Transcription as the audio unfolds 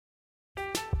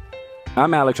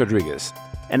I'm Alex Rodriguez.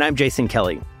 And I'm Jason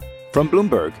Kelly. From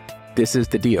Bloomberg, this is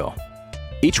The Deal.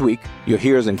 Each week, you'll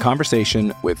hear us in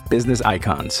conversation with business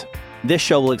icons. This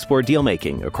show will explore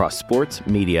deal-making across sports,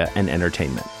 media, and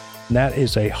entertainment. That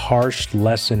is a harsh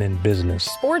lesson in business.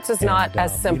 Sports is not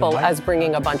as simple as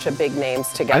bringing a bunch of big names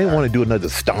together. I didn't want to do another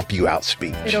stomp you out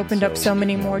speech. It opened up so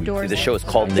many more doors. The show is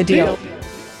called The Deal.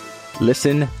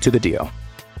 Listen to The Deal.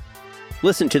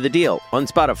 Listen to The Deal on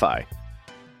Spotify.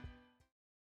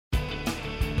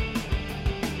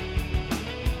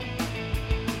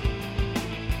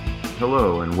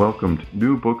 Hello and welcome to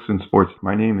New Books in Sports.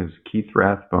 My name is Keith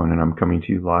Rathbone and I'm coming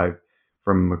to you live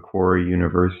from Macquarie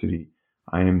University.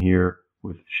 I am here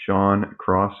with Sean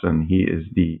Crossan. He is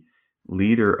the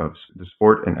leader of the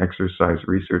Sport and Exercise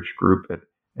Research Group at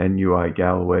NUI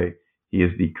Galway. He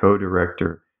is the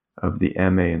co-director of the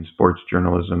MA in Sports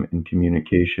Journalism and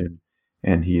Communication,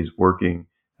 and he is working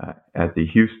at the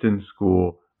Houston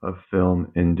School of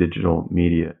Film and Digital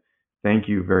Media. Thank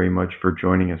you very much for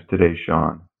joining us today,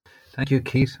 Sean. Thank you,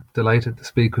 Keith. Delighted to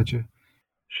speak with you.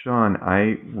 Sean,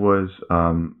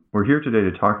 we're here today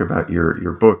to talk about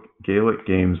your book, Gaelic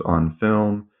Games on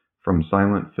Film, From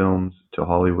Silent Films to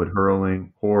Hollywood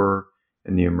Hurling, Horror,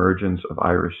 and the Emergence of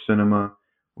Irish Cinema,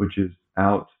 which is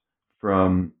out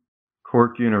from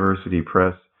Cork University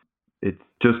Press. It's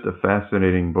just a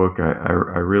fascinating book. I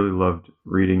really loved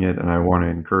reading it, and I want to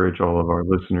encourage all of our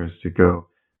listeners to go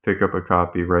pick up a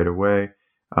copy right away.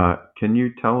 Can you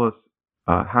tell us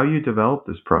how you developed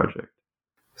this project?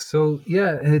 So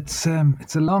yeah, it's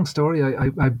a long story.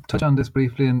 I touched on this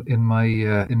briefly in my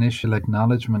initial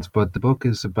acknowledgements, but the book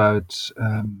is about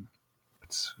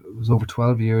it was over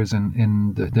 12 years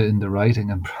in the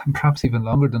writing, and perhaps even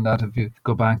longer than that if you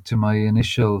go back to my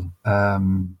initial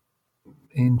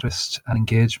interest and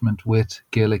engagement with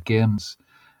Gaelic games.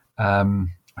 I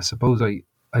suppose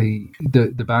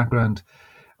the background.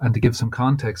 And to give some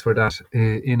context for that,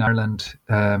 in Ireland,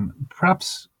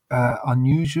 perhaps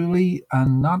unusually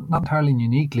and not entirely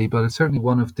uniquely, but it's certainly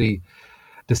one of the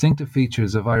distinctive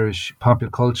features of Irish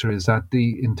popular culture is that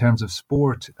in terms of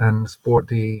sport,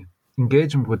 the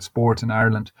engagement with sport in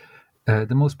Ireland,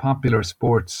 the most popular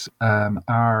sports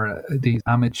are these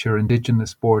amateur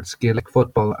indigenous sports, Gaelic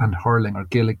football and hurling, or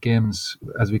Gaelic games,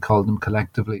 as we call them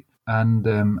collectively. And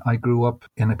I grew up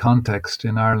in a context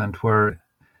in Ireland where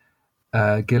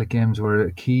Gaelic games were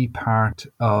a key part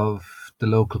of the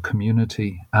local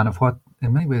community and of what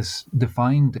in many ways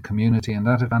defined the community, and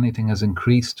that, if anything, has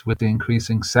increased with the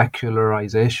increasing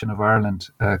secularization of Ireland,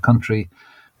 a country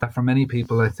that for many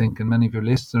people, I think, and many of your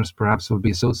listeners perhaps will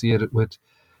be associated with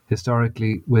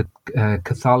historically with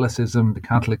Catholicism, the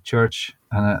Catholic Church,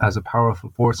 as a powerful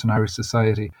force in Irish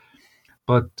society.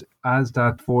 But as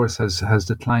that force has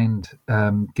declined,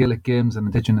 Gaelic games and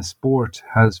indigenous sport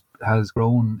has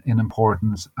grown in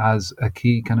importance as a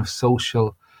key kind of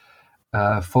social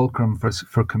fulcrum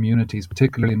for communities,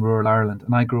 particularly in rural Ireland.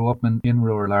 And I grew up in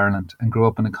rural Ireland and grew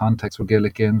up in a context where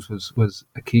Gaelic games was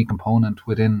a key component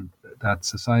within that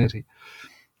society.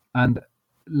 And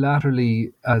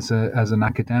latterly, as an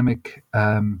academic,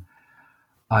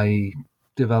 I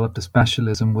developed a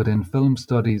specialism within film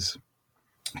studies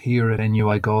here at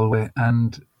NUI Galway,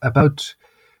 and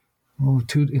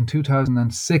in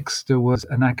 2006 there was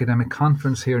an academic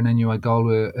conference here in NUI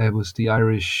Galway. It was the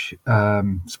Irish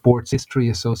Sports History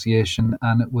Association,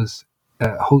 and it was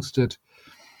hosted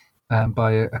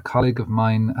by a colleague of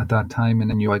mine at that time in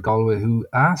NUI Galway, who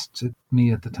asked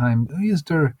me at the time, is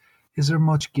there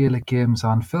much Gaelic games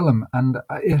on film? And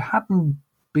it hadn't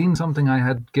been something I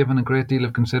had given a great deal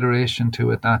of consideration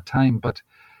to at that time, but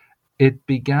it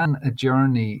began a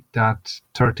journey that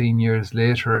 13 years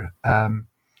later,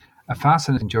 a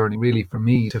fascinating journey really for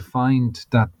me, to find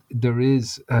that there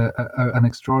is an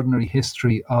extraordinary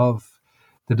history of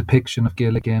the depiction of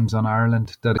Gaelic games on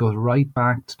Ireland that goes right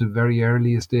back to the very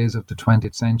earliest days of the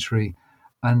 20th century,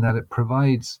 and that it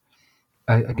provides,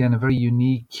 again, a very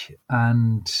unique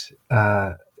and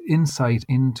insight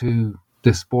into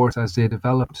the sports as they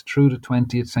developed through the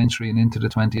 20th century and into the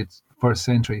 21st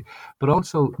century, but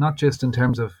also not just in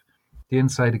terms of the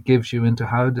insight it gives you into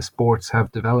how the sports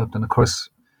have developed. And of course,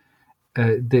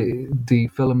 the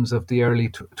films of the early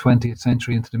 20th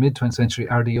century into the mid 20th century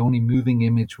are the only moving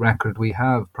image record we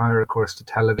have, prior, of course, to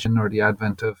television or the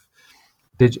advent of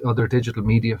other digital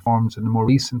media forms in the more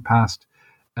recent past.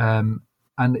 And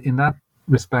in that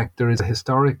respect, there is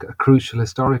a crucial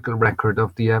historical record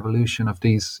of the evolution of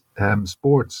these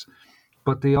sports,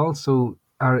 but they also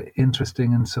are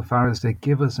interesting insofar as they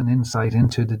give us an insight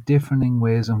into the differing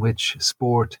ways in which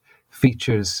sport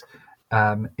features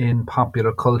in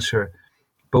popular culture,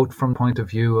 both from the point of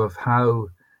view of how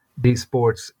these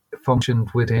sports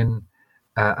functioned within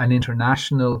an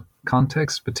international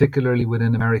context, particularly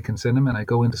within American cinema. And I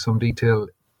go into some detail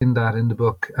in that in the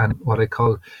book, and what I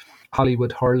call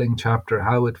Hollywood hurling chapter,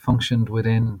 how it functioned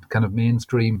within kind of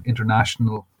mainstream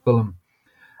international film,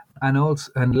 and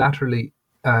also and laterally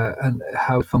and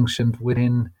how it functioned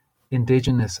within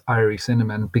indigenous Irish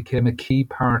cinema and became a key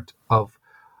part of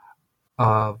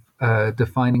a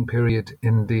defining period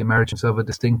in the emergence of a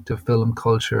distinctive film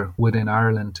culture within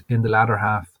Ireland in the latter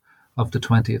half of the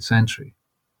 20th century.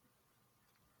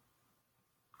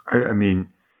 I mean,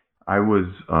 I was,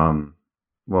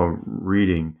 while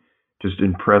reading, just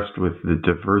impressed with the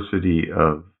diversity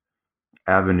of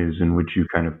avenues in which you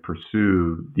kind of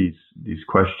pursue these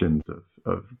questions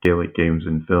of Gaelic games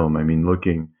in film. I mean,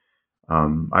 looking,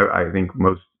 I think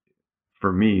what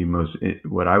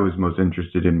I was most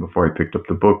interested in before I picked up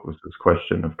the book was this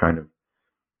question of kind of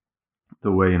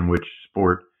the way in which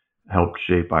sport helped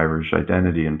shape Irish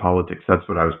identity and politics. That's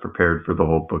what I was prepared for the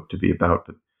whole book to be about.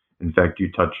 But in fact,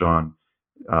 you touch on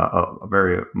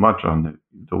very much on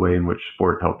the way in which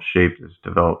sport helped shape this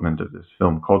development of this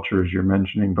film culture, as you're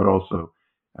mentioning, but also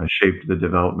shaped the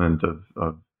development of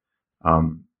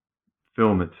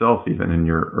film itself, even in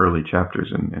your early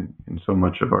chapters. And so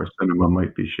much of our cinema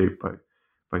might be shaped by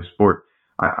sport.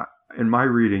 In my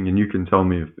reading, and you can tell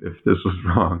me if this was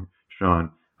wrong, Sean,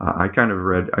 I kind of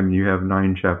read, I mean, you have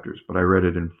 9 chapters, but I read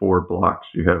it in 4 blocks.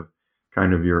 You have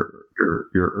kind of your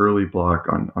early block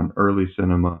on early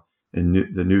cinema in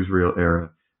the newsreel era.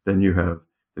 Then you have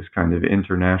this kind of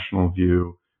international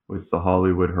view with the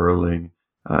Hollywood hurling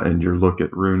and your look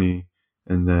at Rooney,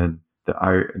 and then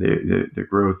the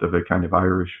growth of a kind of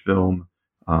Irish film,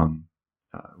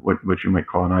 what you might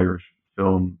call an Irish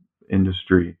film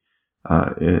industry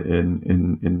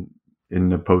in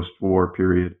the post-war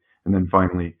period, and then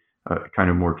finally a kind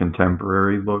of more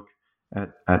contemporary look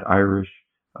at Irish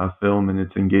film and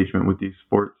its engagement with these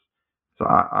sports. So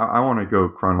I want to go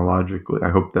chronologically. I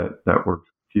hope that works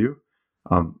with you.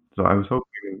 So I was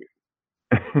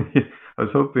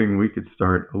hoping we could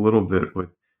start a little bit with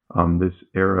this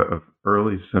era of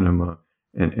early cinema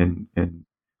and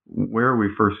where are we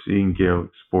first seeing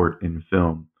Gaelic sport in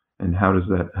film, and how does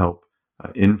that help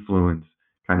influence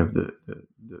kind of the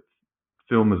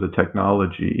film as a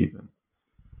technology even?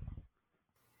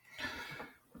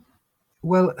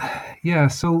 Well, yeah,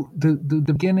 so the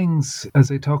beginnings,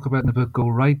 as I talk about in the book, go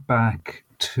right back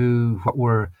to what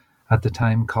were at the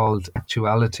time called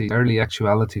early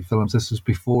actuality films. This was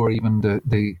before even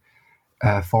the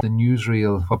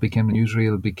newsreel, what became the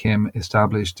newsreel, became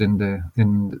established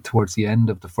towards the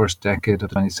end of the first decade of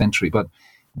the 20th century. But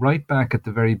right back at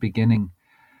the very beginning,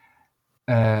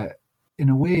 in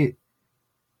a way,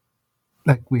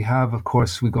 like we have, of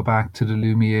course, we go back to the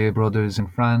Lumiere brothers in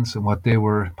France and what they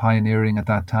were pioneering at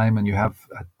that time, and you have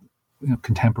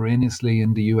contemporaneously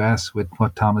in the US with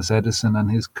what Thomas Edison and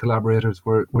his collaborators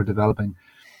were developing.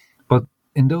 But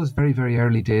in those very, very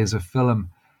early days of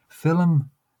film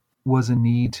was in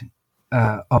need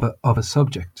of a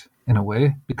subject in a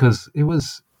way, because it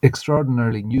was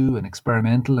extraordinarily new and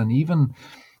experimental, and even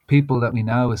people that we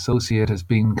now associate as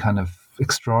being kind of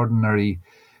extraordinary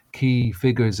key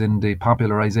figures in the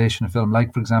popularization of film,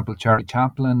 like, for example, Charlie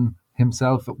Chaplin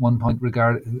himself at one point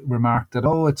remarked that,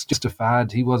 it's just a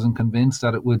fad. He wasn't convinced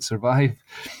that it would survive.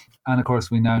 And of course,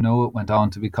 we now know it went on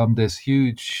to become this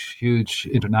huge, huge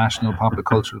international popular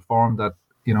cultural form that,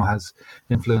 has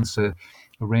influenced a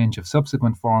range of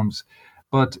subsequent forms.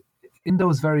 But in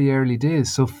those very early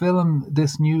days, so film,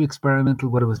 this new experimental,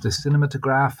 whether it was the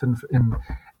cinematograph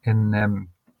in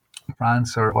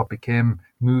France or what became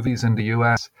movies in the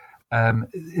US,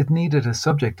 it needed a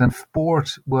subject, and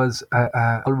sport was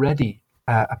already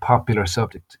a popular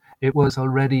subject. It was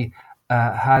already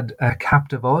had a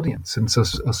captive audience, and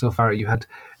so far you had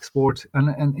sport,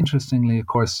 and interestingly, of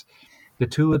course, the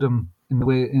two of them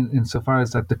insofar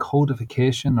as that the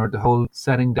codification or the whole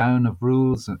setting down of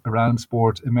rules around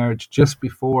sport emerged just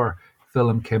before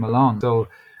film came along. So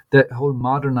the whole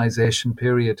modernization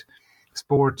period,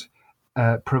 sport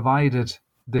provided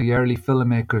the early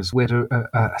filmmakers with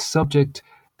a subject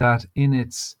that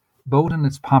both in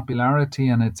its popularity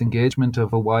and its engagement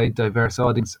of a wide, diverse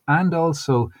audience, and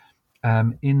also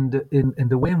in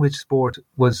the way in which sport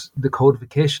was the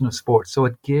codification of sport. So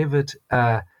it gave it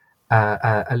a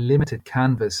limited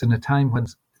canvas in a time when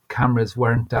cameras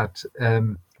weren't that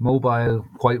mobile,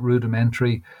 quite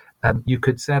rudimentary. You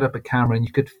could set up a camera and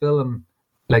you could film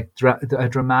like a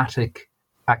dramatic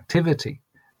activity,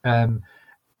 and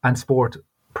sport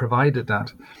provided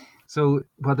that. So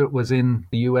whether it was in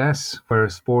the US, where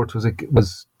sport was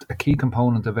a key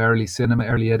component of early cinema,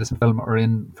 early Edison film, or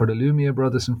for the Lumiere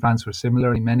brothers in France, where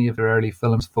similarly many of their early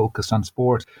films focused on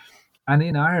sport. And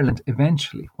in Ireland,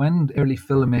 eventually, when early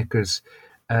filmmakers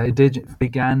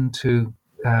began to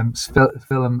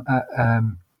film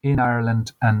in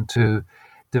Ireland and to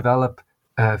develop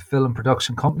film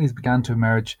production companies began to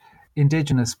emerge,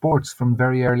 Indigenous sports from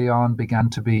very early on began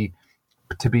to be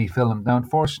filmed. Now,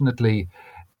 unfortunately,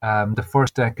 the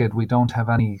first decade we don't have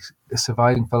any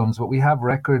surviving films, but we have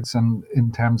records and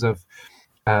in terms of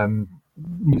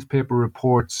newspaper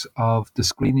reports of the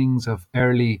screenings of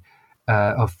early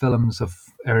films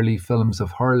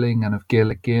of hurling and of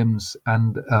Gaelic games,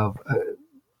 and of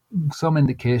some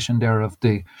indication there of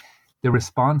the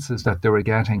responses that they were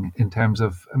getting in terms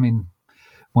of, I mean,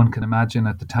 one can imagine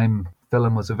at the time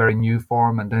film was a very new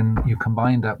form, and then you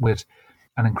combine that with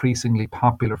an increasingly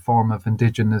popular form of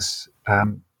Indigenous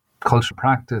cultural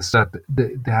practice, that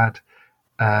they had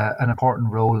an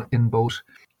important role in both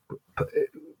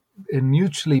in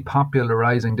mutually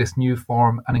popularising this new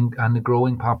form and the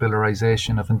growing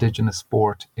popularisation of Indigenous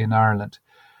sport in Ireland.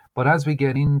 But as we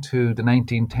get into the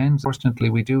 1910s,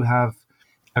 fortunately, we do have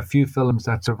a few films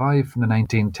that survive from the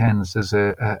 1910s. There's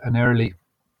an early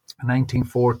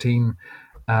 1914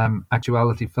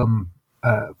 actuality film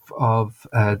of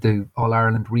the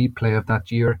All-Ireland replay of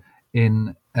that year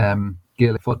in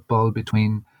Gaelic football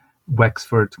between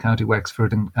County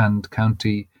Wexford and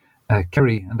County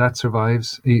Kerry, and that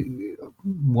survives.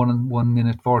 1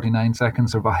 minute 49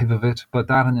 seconds survive of it, but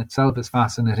that in itself is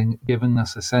fascinating, giving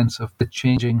us a sense of the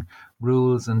changing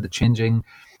rules and the changing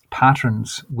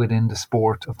patterns within the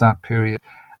sport of that period.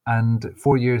 And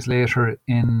 4 years later,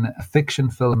 in a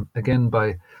fiction film, again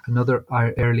by another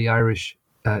early Irish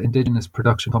Indigenous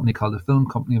production company called the Film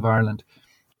Company of Ireland,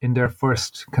 in their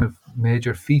first kind of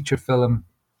major feature film,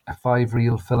 a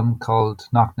 5-reel film called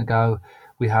Knocknagow,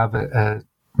 we have a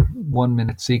 1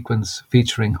 minute sequence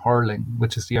featuring hurling,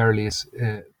 which is the earliest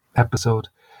episode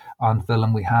on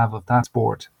film we have of that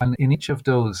sport. And in each of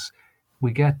those,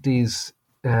 we get these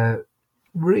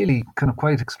really kind of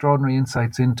quite extraordinary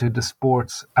insights into the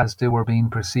sports as they were being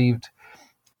perceived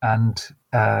and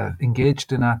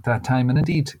engaged in at that time, and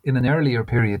indeed in an earlier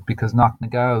period, because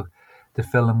Knocknagow, the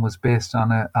film, was based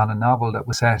on a novel that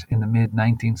was set in the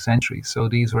mid-19th century. So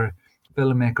these were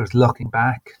filmmakers looking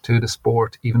back to the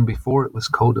sport even before it was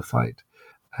codified.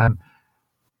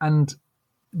 And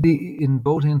in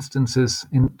both instances,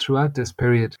 throughout this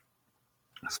period,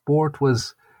 sport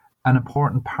was an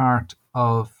important part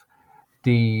of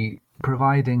the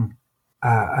providing,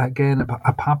 again,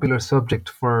 a popular subject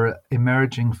for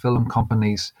emerging film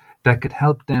companies that could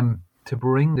help them to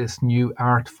bring this new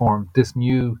art form, this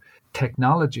new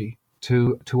technology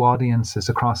to audiences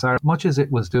across Ireland, much as it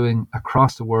was doing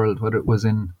across the world, whether it was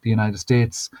in the United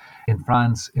States, in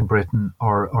France, in Britain,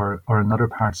 or in other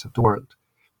parts of the world.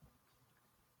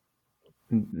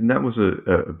 And that was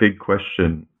a big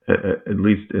question, at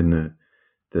least in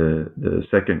the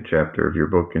second chapter of your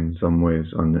book, in some ways,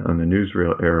 on the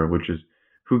newsreel era, which is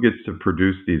who gets to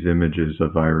produce these images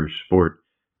of Irish sport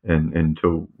and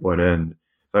to what end.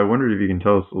 So I wondered if you can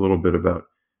tell us a little bit about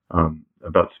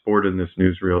sport in this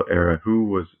newsreel era. Who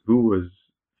was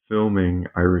filming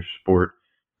Irish sport,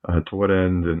 to what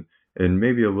end, and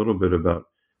maybe a little bit about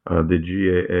the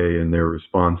GAA and their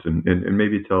response, and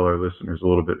maybe tell our listeners a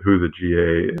little bit who the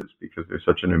GAA is, because they're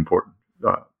such an important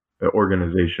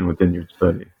organization within your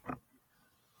study.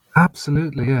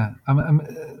 Absolutely, yeah.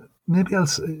 Maybe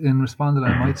in responding,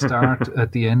 I might start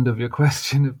at the end of your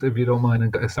question, if you don't mind,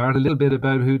 and start a little bit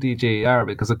about who the GAA are,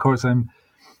 because of course I'm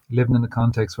living in a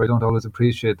context where I don't always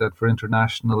appreciate that for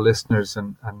international listeners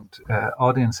and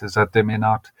audiences, that they may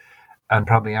not and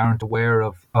probably aren't aware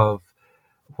of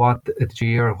what the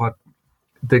GAA or what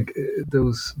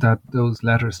those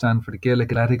letters stand for. The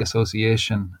Gaelic Athletic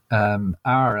Association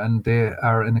are, and they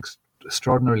are an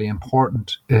extraordinarily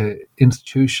important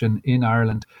institution in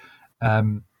Ireland.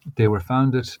 They were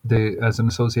founded as an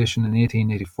association in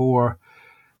 1884,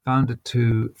 founded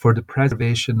for the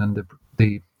preservation and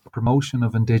the promotion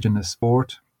of Indigenous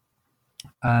sport,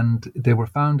 and they were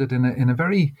founded in a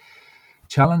very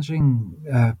challenging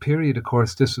period. Of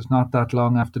course, this was not that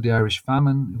long after the Irish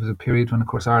famine. It was a period when, of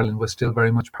course, Ireland was still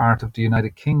very much part of the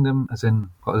United Kingdom, as in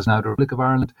what is now the Republic of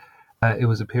Ireland. It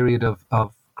was a period of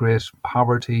great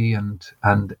poverty and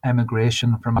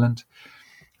emigration from Ireland.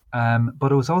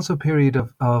 But it was also a period of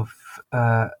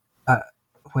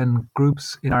when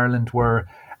groups in Ireland were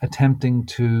attempting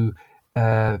to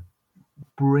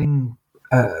bring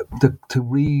to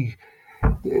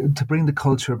to bring the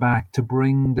culture back, to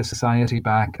bring the society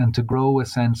back, and to grow a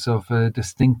sense of a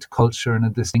distinct culture and a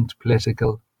distinct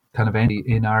political kind of entity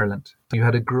in Ireland. You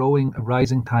had a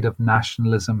rising tide of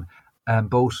nationalism,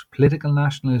 both political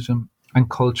nationalism and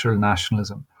cultural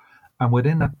nationalism. And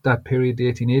within that period,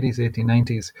 the 1880s,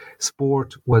 1890s,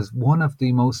 sport was one of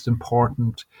the most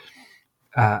important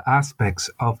aspects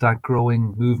of that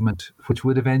growing movement, which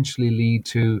would eventually lead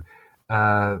to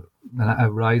a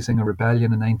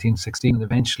rebellion in 1916, and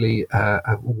eventually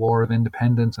a war of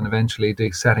independence, and eventually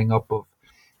the setting up of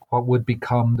what would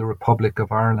become the Republic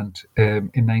of Ireland in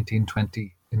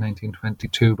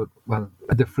 1922, but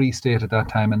the Free State at that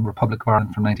time, and Republic of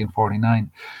Ireland from 1949.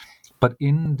 But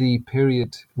in the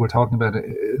period we're talking about,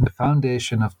 the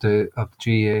foundation of the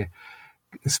GAA,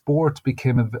 sport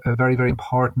became a very, very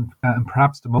important and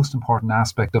perhaps the most important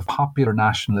aspect of popular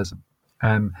nationalism.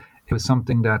 It was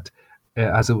something that,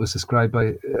 as it was described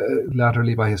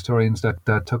latterly by historians,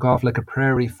 that took off like a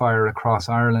prairie fire across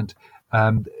Ireland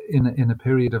in a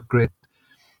period of great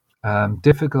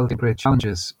difficulty, great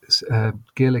challenges.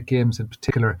 Gaelic games in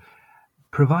particular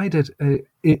provided,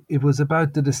 it was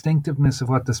about the distinctiveness of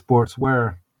what the sports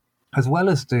were, as well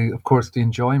as of course, the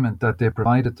enjoyment that they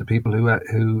provided to people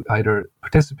who either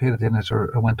participated in it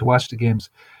or went to watch the games.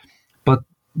 But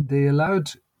they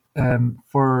allowed in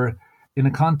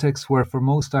a context where, for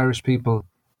most Irish people,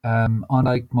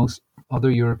 unlike most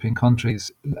other European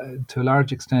countries, to a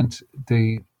large extent,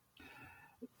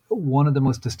 one of the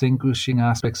most distinguishing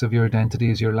aspects of your identity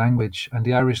is your language, and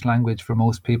the Irish language for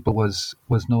most people was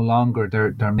no longer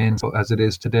their main, so as it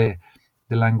is today.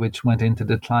 The language went into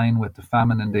decline with the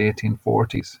famine in the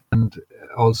 1840s, and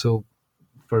also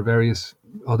for various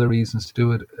other reasons to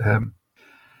do it,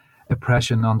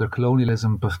 oppression under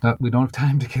colonialism, but that we don't have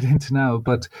time to get into now.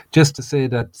 But just to say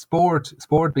that sport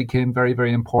became very,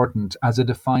 very important as a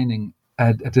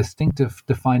distinctive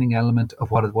defining element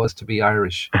of what it was to be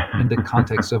Irish in the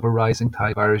context of a rising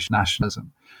tide of Irish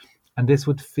nationalism. And this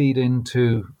would feed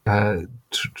into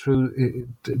through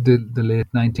the late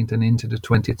 19th and into the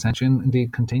 20th century, and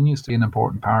indeed continues to be an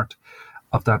important part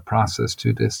of that process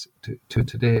to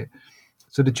today.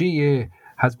 So the GAA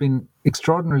has been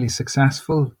extraordinarily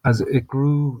successful as it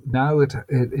grew. Now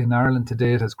in Ireland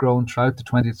today, it has grown throughout the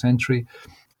 20th century.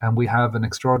 And we have an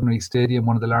extraordinary stadium,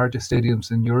 one of the largest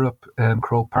stadiums in Europe,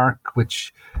 Croke Park,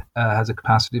 which has a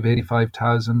capacity of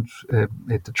 85,000.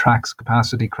 It attracts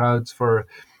capacity crowds for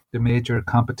the major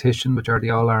competition, which are the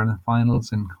All-Ireland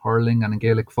finals in hurling and in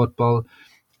Gaelic football.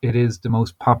 It is the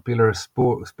most popular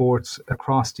sports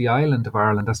across the island of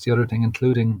Ireland. That's the other thing,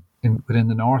 including within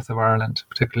the north of Ireland,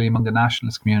 particularly among the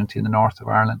nationalist community in the north of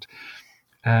Ireland.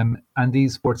 And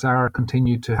these sports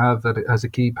continue to have that as a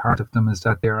key part of them, is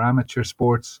that they're amateur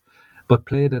sports, but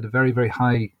played at a very, very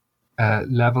high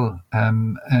level,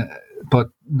 but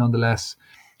nonetheless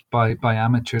by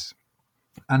amateurs.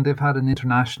 And they've had an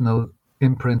international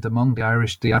imprint among the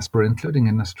Irish diaspora, including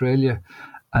in Australia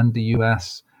and the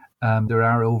US. There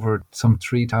are over some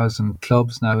 3,000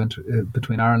 clubs now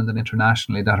between Ireland and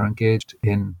internationally that are engaged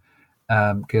in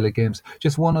Gaelic games.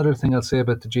 Just one other thing I'll say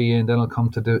about the GAA, and then I'll come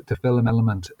to the film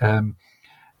element,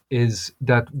 is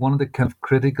that one of the kind of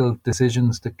critical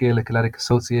decisions the Gaelic Athletic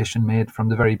Association made from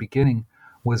the very beginning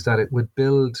was that it would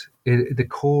build the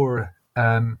core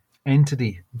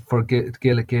entity for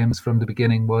Gaelic games from the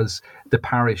beginning was the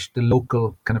parish, the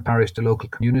local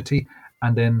community,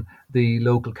 and then the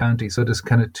local county. So there's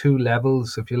kind of two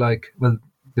levels, if you like. Well,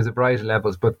 there's a variety of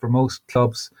levels, but for most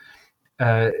clubs,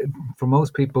 for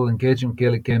most people engaging with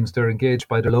Gaelic games, they're engaged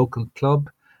by their local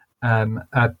club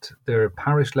at their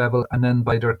parish level, and then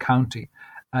by their county.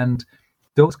 And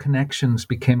those connections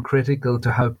became critical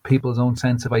to how people's own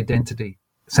sense of identity,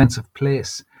 sense of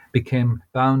place, became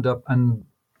bound up. And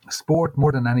sport,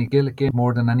 more than any Gaelic game,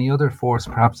 more than any other force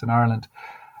perhaps in Ireland,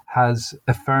 has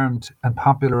affirmed and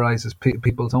popularises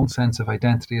people's own sense of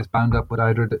identity as bound up with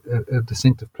either a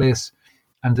distinctive place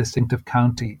and distinctive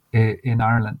county in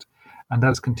Ireland. And that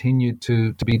has continued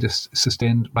to be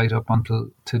sustained right up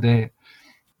until today.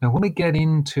 Now, when we get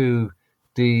into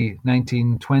the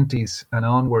 1920s and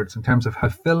onwards, in terms of how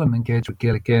film engaged with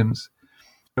Gaelic games,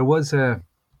 there was a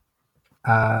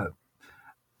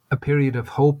period of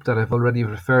hope that I've already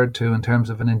referred to in terms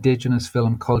of an indigenous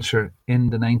film culture in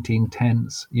the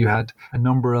 1910s. You had a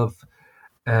number of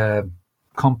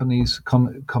companies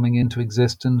coming into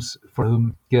existence for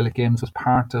whom Gaelic Games was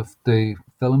part of the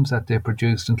films that they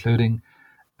produced, including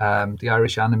the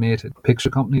Irish Animated Picture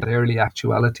Company, the early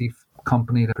Actuality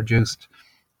company that produced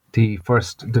the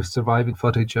surviving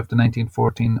footage of the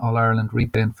 1914 All-Ireland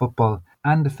replay in football,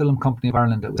 and the Film Company of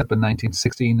Ireland that was up in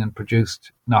 1916 and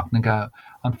produced Knock na Gau.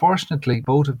 Unfortunately,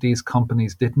 both of these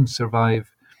companies didn't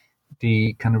survive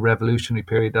the kind of revolutionary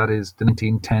period, that is the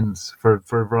 1910s, for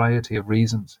a variety of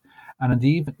reasons. And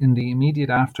indeed, in the immediate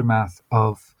aftermath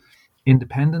of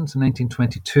independence in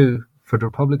 1922 for the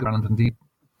Republic of Ireland, indeed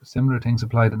similar things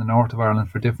applied in the north of Ireland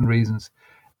for different reasons,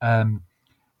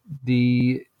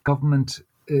 the government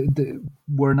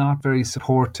were not very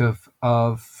supportive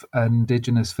of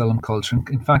Indigenous film culture.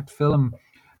 In fact, film,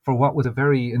 for what was a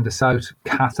very, in the south,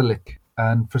 Catholic,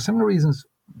 and for similar reasons,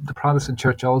 the Protestant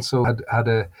Church also had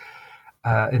a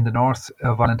in the north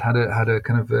of Ireland had a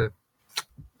kind of a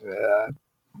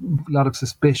lot of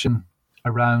suspicion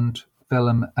around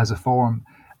film as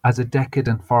a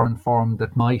decadent foreign form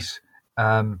that might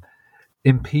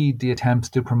impede the attempts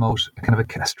to promote a kind of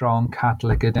a strong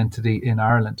Catholic identity in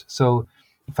Ireland. So,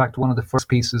 in fact, one of the first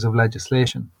pieces of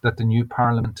legislation that the new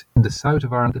Parliament in the south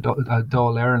of Ireland, the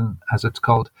Dáil Éireann, as it's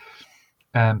called,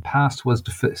 passed was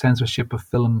the Censorship of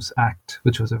Films Act,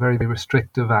 which was a very, very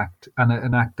restrictive act, and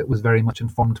an act that was very much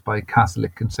informed by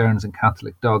Catholic concerns and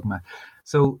Catholic dogma.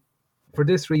 So, for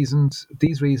these reasons,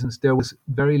 there was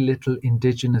very little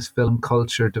Indigenous film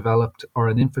culture developed, or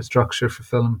an infrastructure for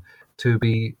film to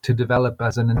develop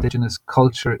as an Indigenous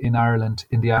culture in Ireland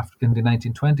in the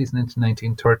 1920s and into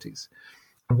 1930s.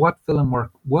 And what film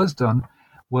work was done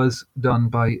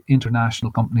by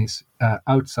international companies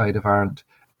outside of Ireland.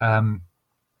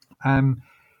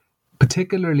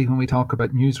 Particularly when we talk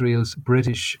about newsreels,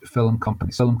 British film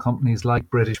companies like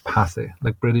British Pathé,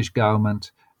 like British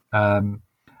Gaumont,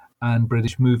 and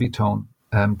British Movietone,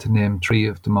 to name three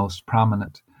of the most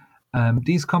prominent.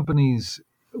 These companies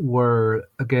were,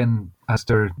 again, as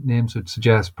their names would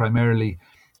suggest, primarily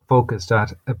focused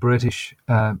at a British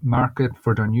market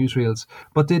for their newsreels,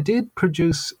 but they did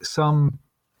produce some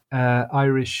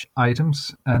Irish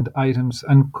items, and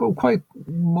quite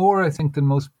more, I think, than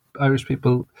most Irish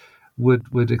people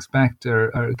would expect,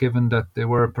 or given that they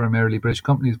were primarily British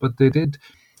companies. But they did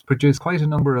produce quite a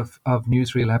number of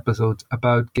newsreel episodes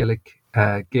about Gaelic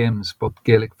games, both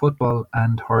Gaelic football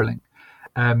and hurling.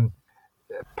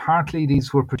 Partly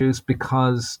these were produced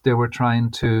because they were trying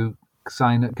to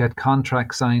get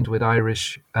contracts signed with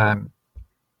Irish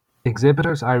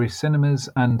exhibitors, Irish cinemas,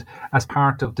 and as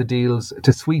part of the deals,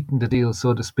 to sweeten the deal,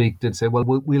 so to speak, they'd say, well,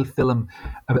 we'll film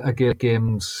a Gaelic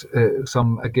Games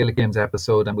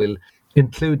episode, and we'll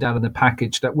include that in a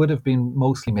package that would have been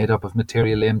mostly made up of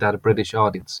material aimed at a British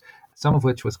audience, some of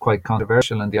which was quite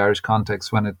controversial in the Irish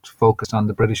context when it focused on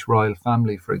the British royal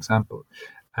family, for example.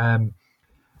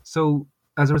 So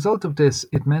as a result of this,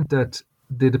 it meant that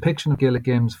the depiction of Gaelic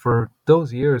games for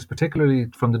those years, particularly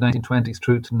from the 1920s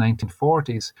through to the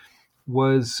 1940s,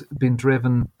 was being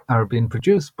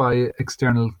produced by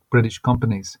external British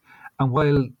companies. And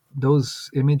while those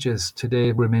images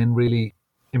today remain really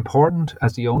important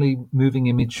as the only moving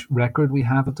image record we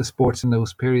have of the sports in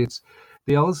those periods,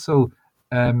 they also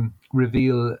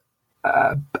reveal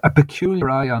a peculiar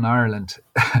eye on Ireland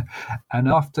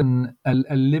and often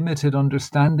a limited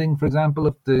understanding, for example,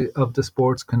 of the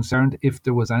sports concerned, if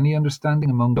there was any understanding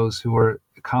among those who were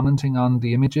commenting on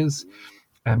the images.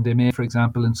 They may, for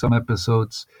example, in some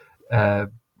episodes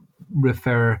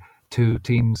refer to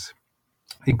teams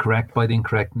incorrect by the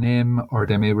incorrect name, or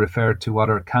they may refer to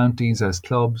other counties as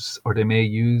clubs, or they may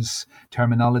use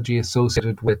terminology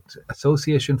associated with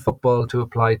association football to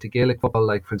apply to Gaelic football,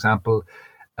 like, for example,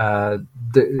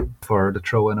 for the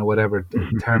throw-in or whatever,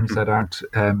 terms that aren't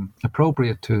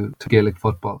appropriate to Gaelic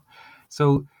football.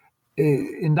 So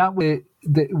in that way,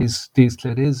 these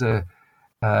clips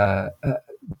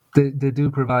they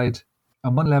do provide,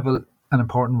 on one level, an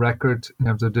important record in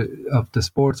terms of the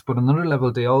sports, but on another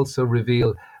level, they also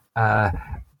reveal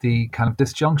the kind of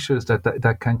disjunctures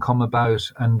that can come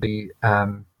about, and the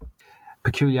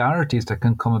peculiarities that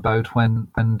can come about when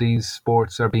these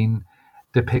sports are being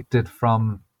depicted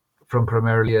from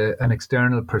primarily an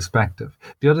external perspective.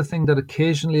 The other thing that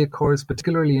occasionally occurs,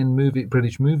 particularly in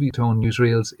British Movietone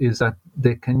newsreels, is that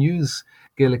they can use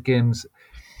Gaelic games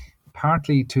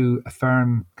partly to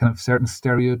affirm kind of certain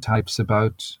stereotypes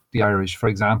about the Irish. For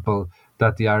example,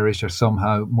 that the Irish are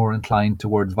somehow more inclined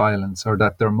towards violence, or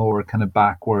that they're more kind of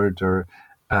backward, or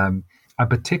and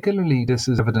particularly this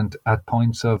is evident at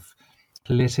points of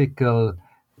political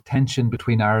tension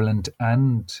between Ireland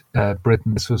and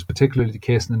Britain. This was particularly the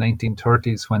case in the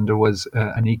 1930s, when there was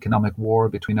an economic war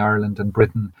between Ireland and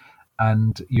Britain,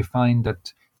 and you find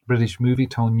that British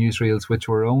Movietone newsreels, which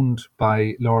were owned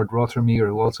by Lord Rothermere,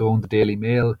 who also owned the Daily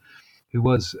Mail, who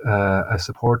was a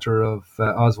supporter of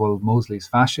Oswald Mosley's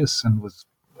fascists and was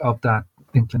of that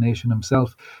inclination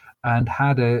himself, and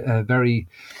had a very,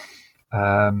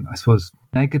 I suppose,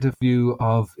 negative view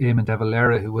of Eamon de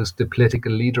Valera, who was the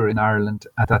political leader in Ireland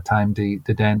at that time, the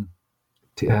then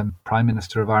Prime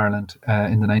Minister of Ireland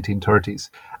in the 1930s.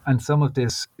 And some of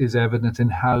this is evident in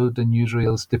how the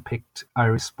newsreels depict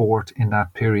Irish sport in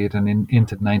that period and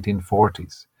into the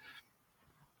 1940s.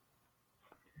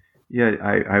 Yeah,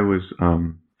 I was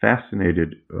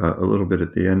fascinated a little bit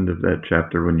at the end of that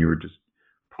chapter when you were just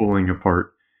pulling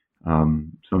apart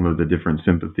some of the different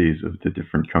sympathies of the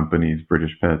different companies,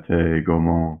 British Pathé,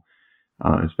 Gaumont,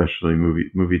 especially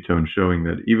Movietone, showing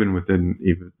that even within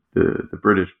the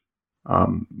British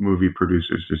movie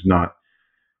producers, there's not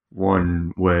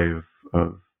one way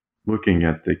of looking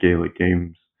at the Gaelic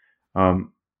Games.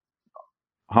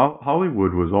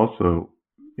 Hollywood was also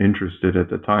interested at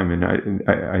the time, and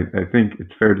I think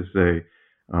it's fair to say,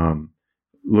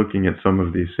 looking at some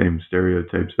of these same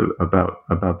stereotypes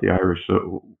about the Irish.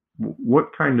 So,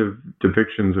 what kind of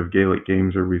depictions of Gaelic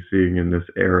Games are we seeing in this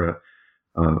era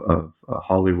of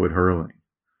Hollywood hurling?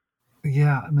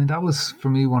 Yeah, I mean, that was, for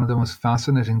me, one of the most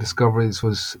fascinating discoveries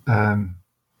was, I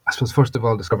suppose, first of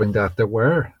all, discovering that there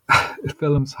were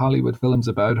Hollywood films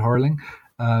about hurling,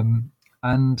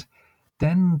 and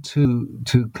then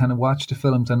to kind of watch the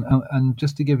films, and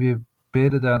just to give you a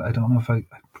bit of that, I don't know if I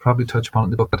probably touch upon it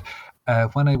in the book,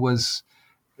 but when I was,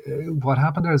 what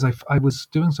happened there is I was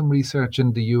doing some research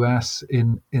in the US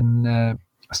in a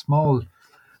small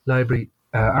library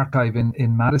archive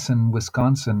in Madison,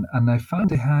 Wisconsin, and I found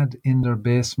they had in their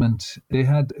basement,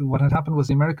 what had happened was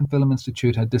the American Film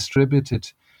Institute had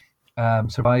distributed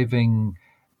surviving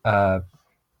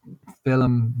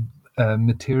film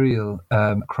material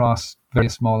across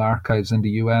various small archives in the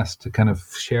US to kind of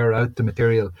share out the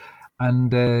material.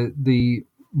 And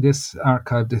this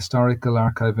archive, the historical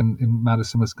archive in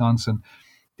Madison, Wisconsin,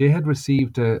 they had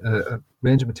received a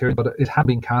range of material, but it had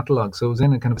been catalogued. So it was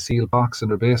in a kind of a sealed box in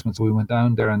their basement. So we went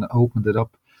down there and opened it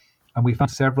up. And we found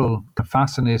several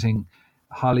fascinating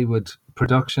Hollywood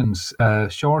productions,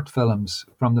 short films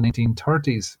from the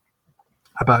 1930s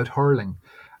about hurling.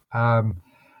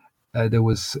 There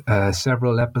was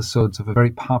several episodes of a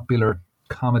very popular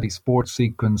comedy sports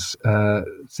sequence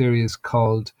series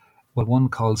called, well, one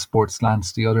called Sports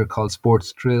Slants, the other called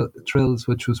Sports Trills,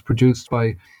 which was produced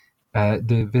by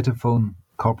the Vitaphone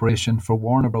Corporation for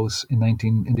Warner Bros. in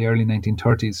the early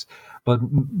 1930s, but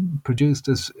produced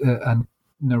as and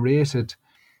narrated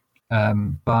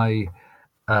by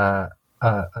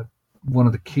one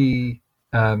of the key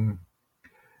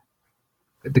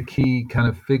kind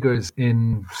of figures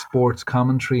in sports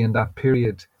commentary in that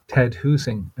period, Ted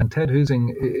Husing. And Ted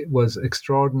Husing was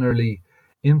extraordinarily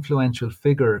influential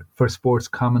figure for sports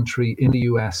commentary in the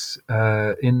US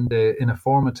in a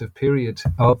formative period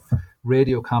of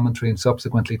radio commentary and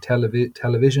subsequently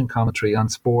television commentary on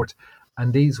sport.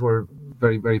 And these were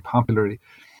very, very popular,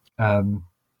 I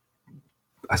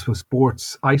suppose,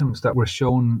 sports items that were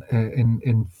shown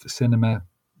in cinema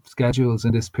schedules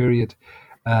in this period.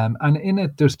 And in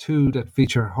it, there's two that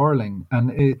feature hurling.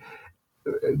 And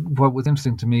what was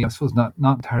interesting to me, I suppose not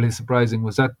entirely surprising,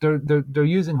 was that they're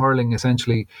using hurling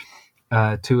essentially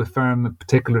to affirm a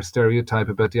particular stereotype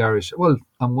about the Irish. Well,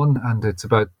 on one hand, it's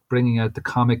about bringing out the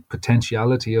comic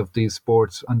potentiality of these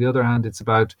sports. On the other hand, it's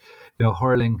about,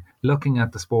 hurling, looking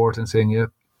at the sport and saying,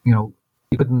 you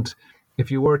couldn't,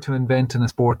 if you were to invent in a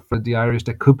sport for the Irish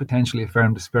that could potentially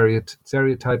affirm the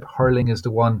stereotype, hurling is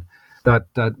the one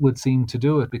that would seem to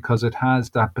do it, because it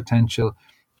has that potential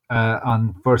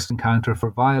on first encounter for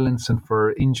violence and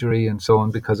for injury and so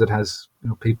on, because it has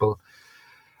people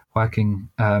whacking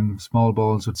small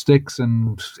balls with sticks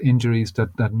and injuries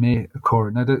that may occur.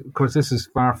 Now, of course, this is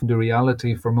far from the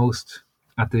reality for most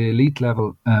at the elite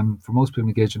level. For most people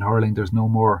engaged in hurling, there's no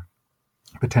more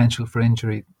potential for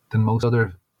injury than most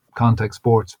other contact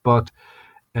sports, but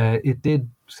it did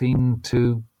seem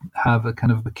to have a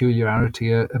kind of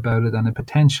peculiarity about it and a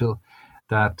potential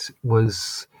that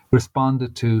was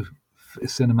responded to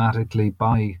cinematically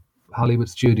by Hollywood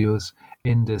studios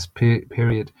in this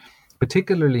period.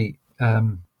 Particularly,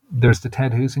 there's the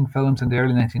Ted Husing films in the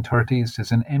early 1930s.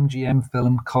 There's an MGM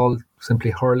film called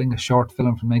simply Hurling, a short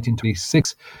film from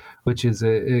 1926, which is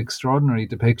an extraordinary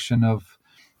depiction of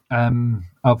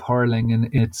hurling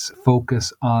and its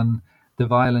focus on the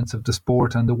violence of the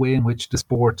sport and the way in which the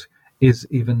sport is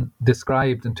even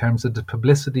described in terms of the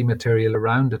publicity material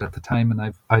around it at the time.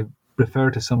 And I refer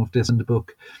to some of this in the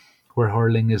book, where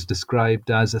hurling is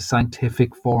described as a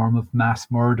scientific form of mass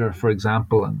murder, for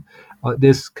example. And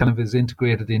this kind of is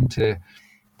integrated into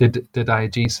the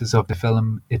diegesis of the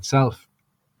film itself.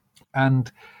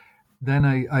 And then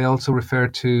I also refer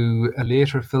to a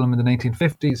later film in the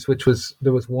 1950s,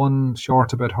 there was one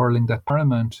short about hurling that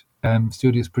Paramount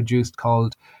Studios produced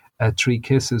called Three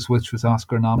Kisses, which was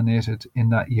Oscar nominated in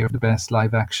that year for the best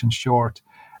live action short.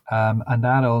 And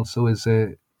that also is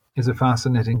a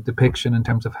fascinating depiction in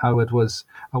terms of how it was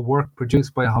a work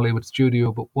produced by a Hollywood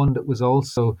studio, but one that was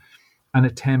also an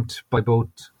attempt by both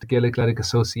the Gaelic Athletic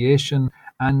Association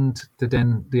and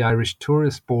the Irish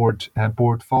Tourist Board,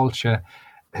 Board Fáilte,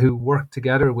 who worked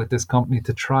together with this company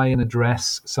to try and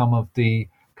address some of the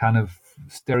kind of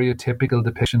stereotypical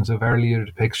depictions of earlier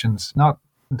depictions, not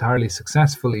entirely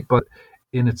successfully, but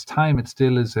in its time, it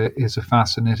still is a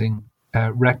fascinating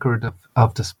record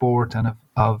of the sport and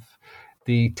of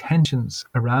the tensions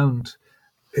around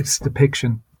its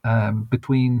depiction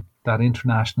between that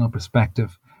international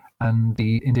perspective and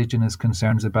the indigenous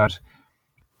concerns about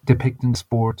depicting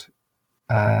sport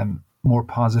more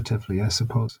positively, I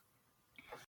suppose.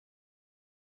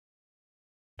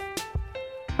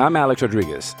 I'm Alex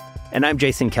Rodriguez. And I'm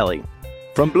Jason Kelly.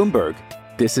 From Bloomberg,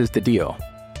 this is The Deal.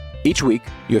 Each week,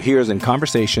 you'll hear us in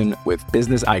conversation with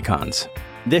business icons.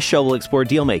 This show will explore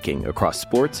deal-making across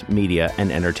sports, media,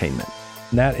 and entertainment.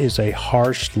 That is a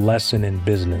harsh lesson in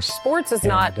business. Sports is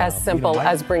not as simple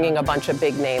as bringing a bunch of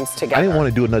big names together. I didn't want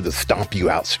to do another stomp you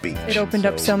out speech. It opened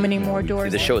up so many more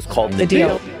doors. The show is called The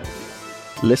Deal.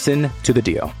 Listen to The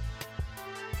Deal.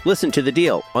 Listen to The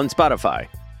Deal on Spotify.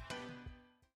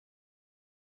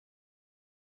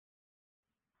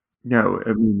 No,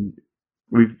 I mean,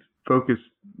 we've focused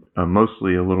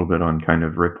mostly a little bit on kind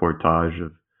of reportage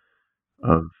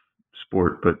of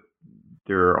sport, but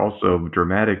there are also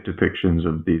dramatic depictions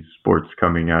of these sports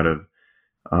coming out of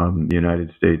the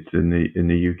United States and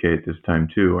the UK at this time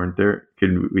too, aren't there?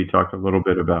 Can we talk a little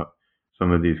bit about some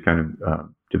of these kind of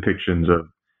depictions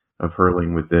of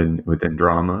hurling within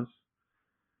dramas?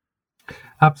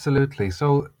 Absolutely.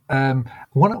 So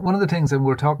one of the things, and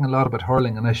we're talking a lot about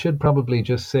hurling, and I should probably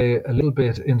just say a little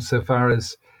bit insofar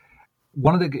as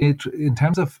in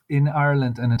terms of in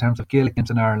Ireland and in terms of Gaelic games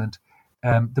in Ireland,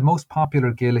 the most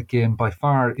popular Gaelic game by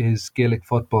far is Gaelic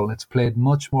football. It's played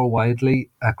much more widely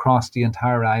across the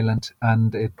entire island,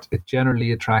 and it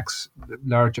generally attracts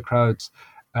larger crowds,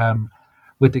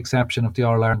 with the exception of the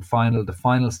All-Ireland final, the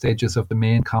final stages of the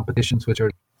main competitions, which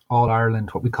are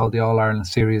All-Ireland, what we call the All-Ireland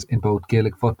series in both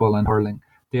Gaelic football and hurling.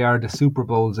 They are the Super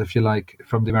Bowls, if you like,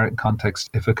 from the American context,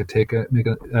 if I could make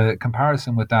a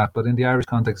comparison with that. But in the Irish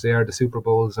context, they are the Super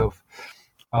Bowls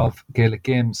of Gaelic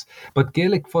games. But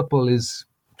Gaelic football is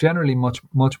generally much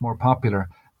more popular.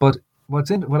 But one of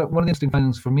the interesting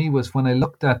findings for me was when I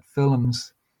looked at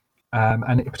films,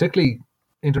 and particularly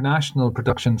international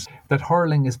productions, that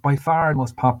hurling is by far the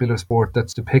most popular sport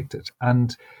that's depicted.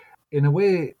 And in a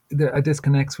way, it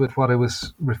disconnects with what I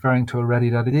was referring to already,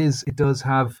 that it does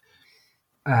have,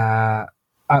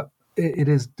 it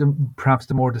is perhaps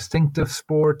the more distinctive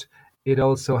sport. It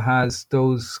also has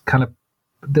those kind of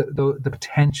the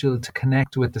potential to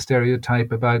connect with the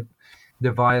stereotype about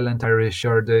the violent Irish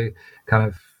or the kind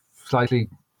of slightly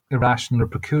irrational or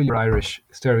peculiar Irish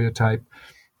stereotype.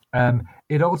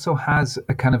 It also has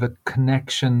a kind of a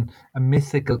connection, a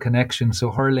mythical connection. So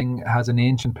hurling has an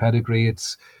ancient pedigree.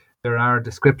 There are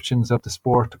descriptions of the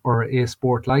sport or a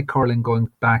sport like hurling going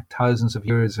back thousands of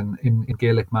years in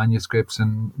Gaelic manuscripts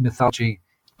and mythology,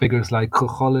 figures like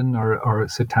Cuchulainn or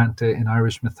Setanta in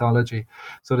Irish mythology.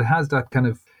 So it has that kind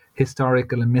of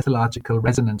historical and mythological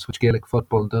resonance, which Gaelic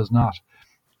football does not.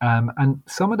 And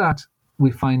some of that we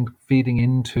find feeding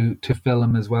into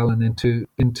film as well and into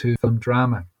film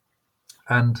drama.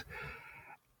 And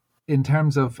in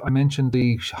terms of, I mentioned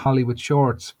the Hollywood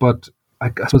shorts, but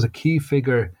I suppose a key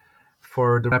figure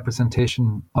for the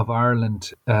representation of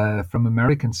Ireland from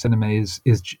American cinema is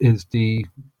the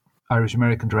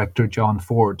Irish-American director John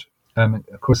Ford.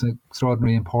 Of course, an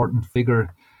extraordinarily important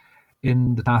figure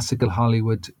in the classical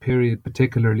Hollywood period,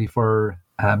 particularly for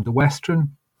the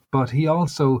Western. But he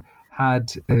also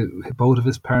had, both of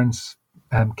his parents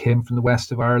came from the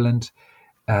west of Ireland.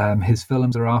 His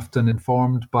films are often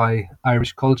informed by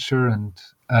Irish culture and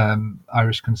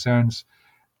Irish concerns,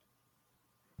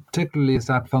 particularly as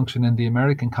that function in the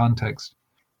American context.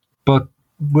 But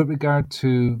with regard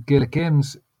to Gaelic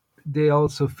games, they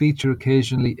also feature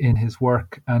occasionally in his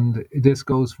work, and this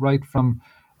goes right from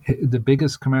the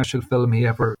biggest commercial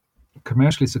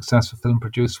commercially successful film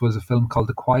produced was a film called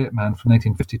The Quiet Man from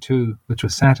 1952, which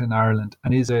was set in Ireland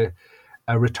and is a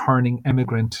returning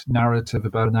immigrant narrative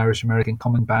about an Irish American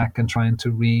coming back and trying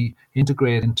to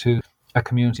reintegrate into a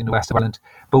community in the west of Ireland.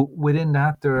 But within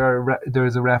that, there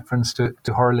is a reference to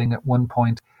hurling at one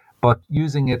point, but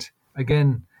using it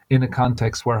again in a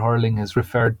context where hurling is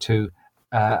referred to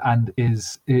and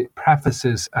it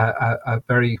prefaces a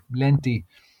very lengthy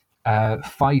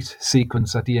fight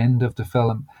sequence at the end of the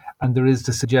film. And there is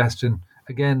the suggestion,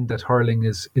 again, that hurling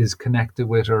is connected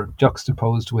with or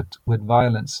juxtaposed with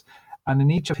violence. And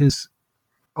in each of his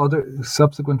other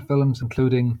subsequent films,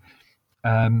 including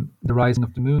The Rising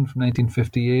of the Moon from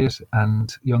 1958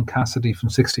 and Young Cassidy from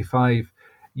 1965,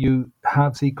 you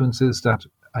have sequences that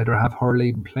either have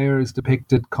hurling players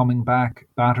depicted coming back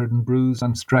battered and bruised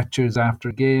on stretchers after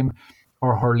a game,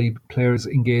 or hurling players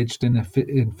engaged in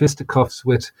fisticuffs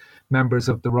with members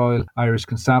of the Royal Irish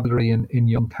Constabulary in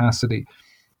Young Cassidy.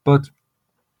 But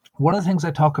one of the things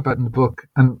I talk about in the book,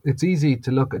 and it's easy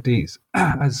to look at these,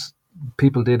 as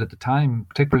people did at the time,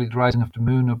 particularly The Rising of the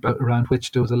Moon, around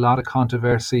which there was a lot of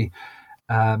controversy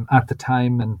at the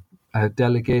time, and a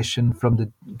delegation from the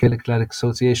Gaelic Athletic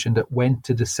Association that went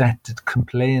to the set to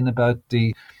complain about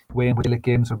the way in which Gaelic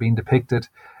games were being depicted.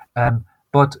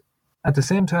 But at the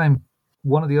same time,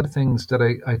 one of the other things that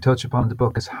I touch upon in the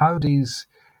book is how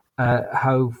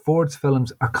how Ford's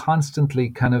films are constantly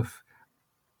kind of,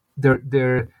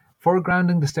 they're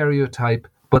foregrounding the stereotype,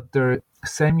 but they're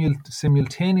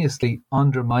simultaneously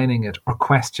undermining it or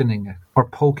questioning it or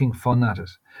poking fun at it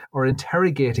or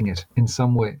interrogating it in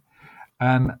some way.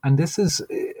 And this is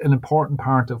an important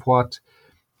part of what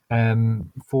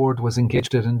Ford was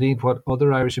engaged in, indeed what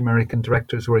other Irish American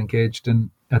directors were engaged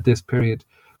in at this period,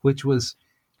 which was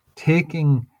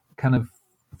taking kind of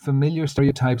familiar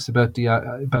stereotypes about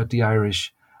the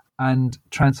Irish and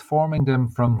transforming them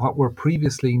from what were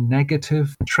previously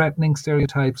negative, threatening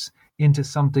stereotypes into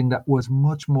something that was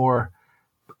much more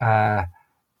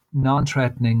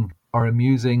non-threatening or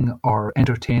amusing or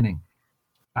entertaining.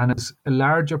 And it's a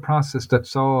larger process that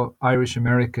saw Irish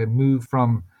America move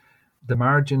from the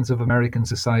margins of American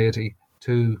society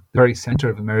to the very center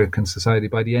of American society.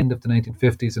 By the end of the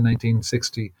 1950s and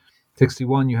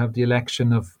 1961, you have the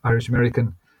election of Irish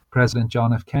American President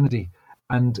John F. Kennedy.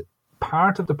 And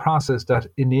part of the process that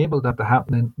enabled that to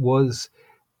happen was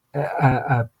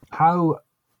how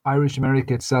Irish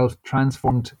America itself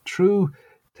transformed through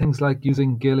things like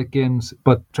using Gaelic games,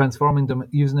 but transforming them,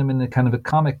 using them in a kind of a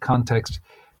comic context,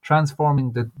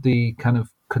 transforming the kind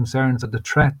of concerns of the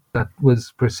threat that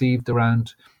was perceived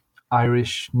around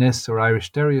Irishness or Irish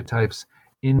stereotypes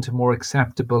into more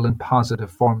acceptable and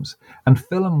positive forms. And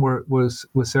film was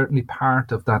certainly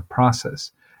part of that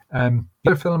process. The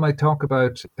other film I talk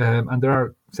about, and there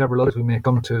are several others we may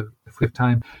come to if we have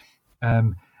time,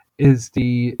 is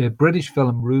the British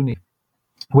film Rooney,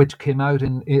 which came out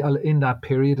in that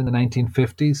period in the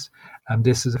 1950s.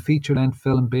 This is a feature-length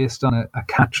film based on a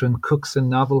Catherine Cookson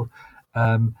novel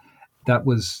that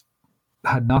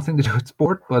had nothing to do with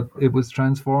sport, but it was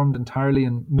transformed entirely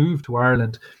and moved to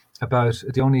Ireland. About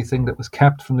the only thing that was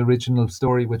kept from the original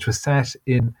story, which was set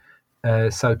in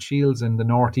South Shields in the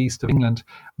northeast of England,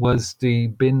 was the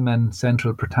binman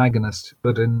central protagonist.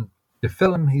 But in the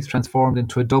film, he's transformed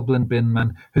into a Dublin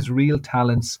binman whose real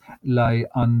talents lie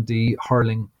on the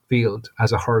hurling field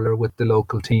as a hurler with the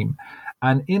local team.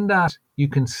 And in that, you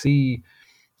can see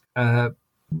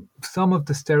some of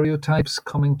the stereotypes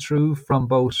coming through from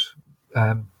both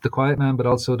The Quiet Man, but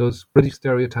also those British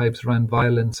stereotypes around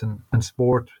violence and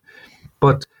sport,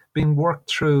 but being worked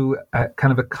through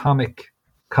kind of a comic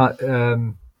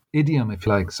idiom, if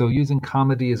you like. So using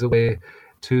comedy as a way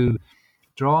to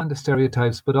draw on the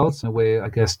stereotypes, but also in a way, I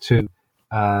guess, to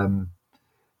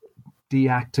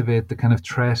deactivate the kind of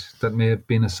threat that may have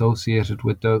been associated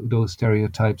with those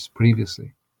stereotypes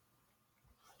previously.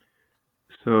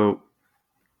 So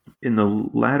in the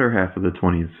latter half of the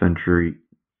 20th century,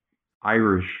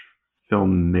 Irish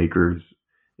filmmakers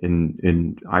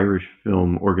and Irish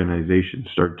film organizations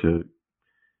start to,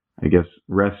 I guess,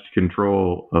 wrest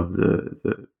control of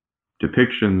the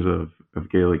depictions of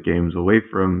Gaelic games away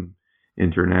from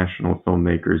international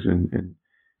filmmakers and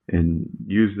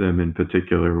use them in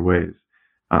particular ways.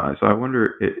 So I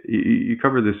wonder, you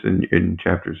cover this in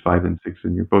chapters 5 and 6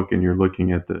 in your book, and you're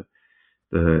looking at the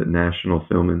National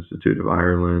Film Institute of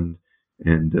Ireland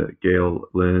and Gael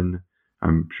Lynn.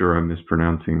 I'm sure I'm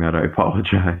mispronouncing that. I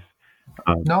apologize.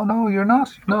 No, you're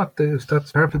not.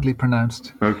 That's perfectly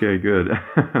pronounced. Okay, good.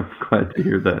 I'm glad to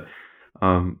hear that.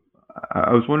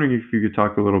 I was wondering if you could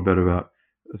talk a little bit about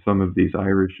some of these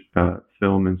Irish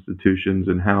film institutions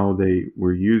and how they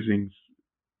were using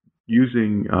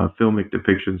filmic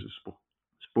depictions of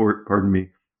sport,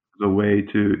 as a way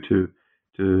to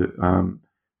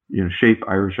shape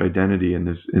Irish identity in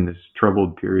this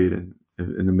troubled period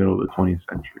in the middle of the 20th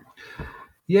century.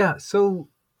 Yeah, so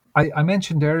I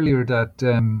mentioned earlier that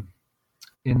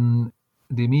in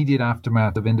the immediate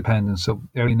aftermath of independence, so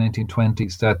early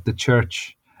 1920s, that the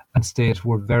church and state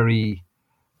were very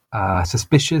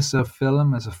suspicious of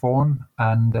film as a form,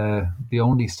 and the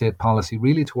only state policy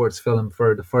really towards film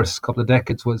for the first couple of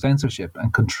decades was censorship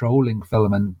and controlling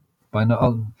film, and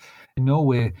in no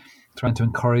way trying to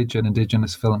encourage an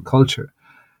indigenous film culture.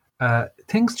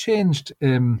 Things changed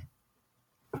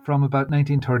from about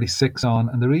 1936 on,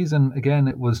 and the reason, again,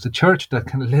 it was the church that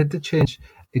kind of led the change,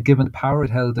 given the power it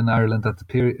held in Ireland at the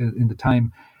period, in the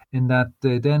time, in that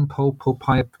the then Pope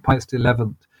Pius XI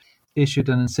issued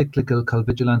an encyclical called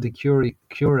Vigilante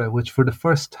Cura, which for the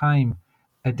first time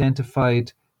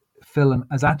identified film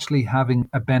as actually having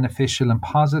a beneficial and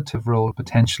positive role,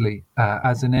 potentially,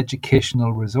 as an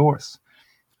educational resource.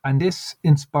 And this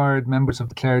inspired members of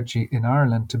the clergy in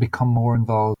Ireland to become more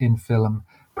involved in film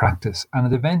practice. And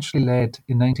it eventually led,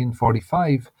 in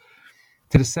 1945,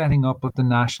 to the setting up of the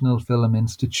National Film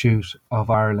Institute of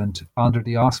Ireland under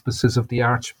the auspices of the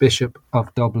Archbishop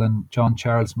of Dublin, John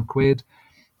Charles McQuaid,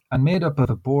 and made up of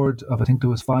a board of, I think there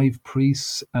was 5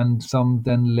 priests and some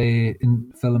then lay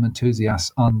in film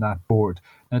enthusiasts on that board.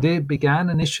 Now, they began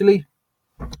initially,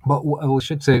 but I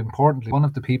should say importantly, one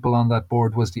of the people on that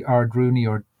board was the Ard Rooney,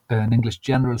 or an English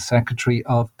General Secretary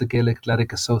of the Gaelic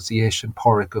Athletic Association,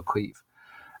 Pádraig Ó Cuív.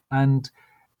 And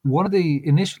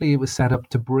initially it was set up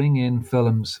to bring in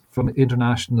films from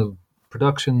international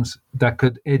productions that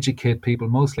could educate people,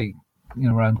 mostly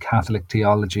around Catholic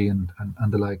theology and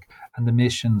the like, and the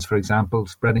missions, for example,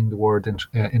 spreading the word in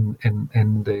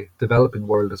the developing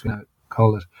world, as we now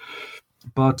call it.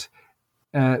 But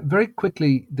very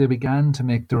quickly they began to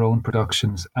make their own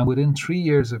productions, and within 3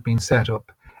 years of being set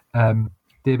up,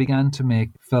 they began to make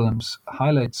films,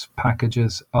 highlights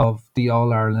packages of the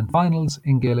All-Ireland finals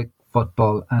in Gaelic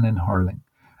football and in hurling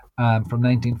from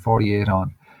 1948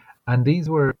 on. And these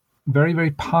were very, very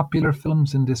popular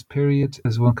films in this period.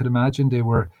 As one could imagine, they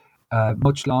were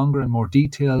much longer and more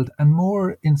detailed and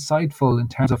more insightful in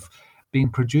terms of being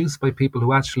produced by people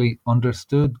who actually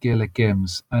understood Gaelic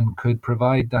games and could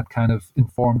provide that kind of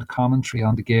informed commentary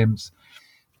on the games.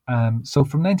 So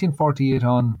from 1948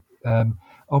 on,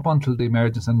 up until the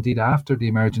emergence, and indeed after the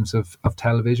emergence of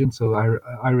television, so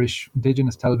Irish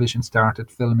Indigenous television started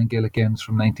filming Gaelic games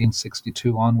from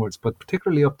 1962 onwards, but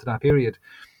particularly up to that period,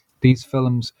 these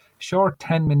films, short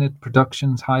 10-minute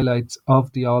productions, highlights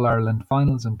of the All-Ireland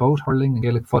finals in both hurling and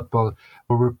Gaelic football,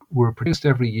 were produced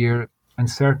every year and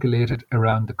circulated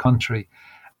around the country.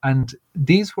 And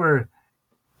these were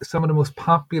some of the most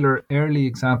popular early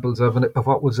examples of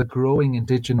what was a growing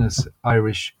Indigenous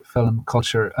Irish film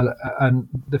culture. And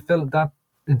that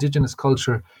Indigenous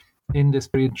culture in this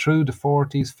period through the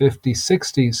 40s, 50s,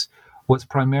 60s was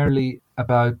primarily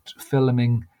about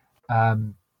filming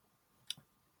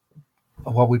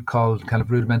what we'd call kind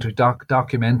of rudimentary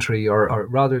documentary, or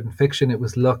rather than fiction, it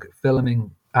was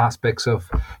filming aspects of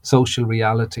social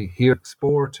reality, here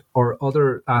sport or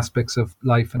other aspects of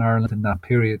life in Ireland in that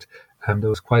period. There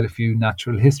was quite a few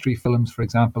natural history films, for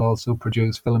example, also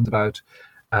produced films about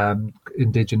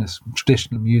Indigenous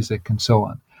traditional music and so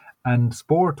on. And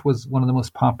sport was one of the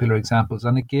most popular examples,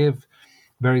 and it gave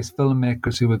various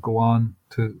filmmakers who would go on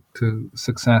to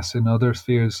success in other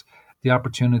spheres the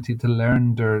opportunity to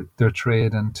learn their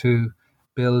trade and to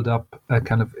build up a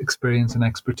kind of experience and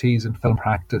expertise in film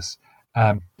practice.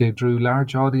 They drew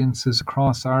large audiences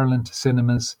across Ireland to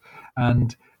cinemas,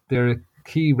 and they're a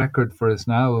key record for us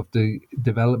now of the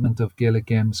development of Gaelic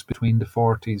games between the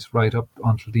 40s right up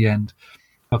until the end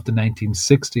of the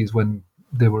 1960s, when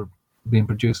they were being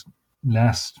produced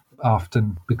less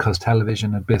often because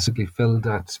television had basically filled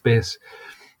that space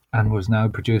and was now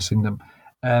producing them.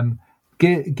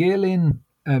 Gaelin,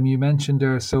 you mentioned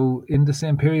there, so in the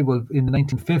same period, well, in the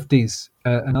 1950s,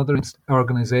 another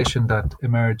organisation that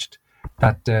emerged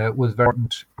that was very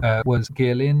important was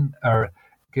Gaelin, or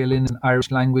Gaelin, an Irish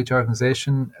language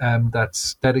organisation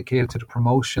that's dedicated to the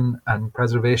promotion and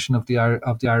preservation of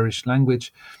the Irish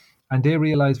language. And they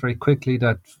realised very quickly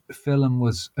that film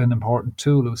was an important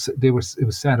tool. It was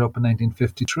set up in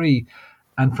 1953,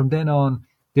 and from then on,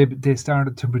 they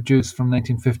started to produce from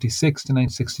 1956 to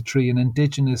 1963 an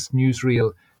Indigenous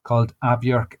newsreel called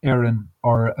Abhyork Éireann,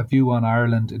 or A View on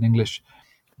Ireland in English,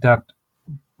 that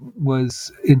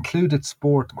included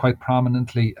sport quite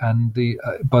prominently. And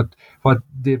but what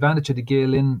the advantage of the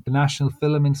Gaelin, the National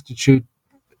Film Institute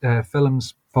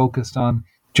films focused on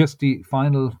just the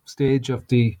final stage of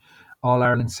the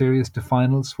All-Ireland series, the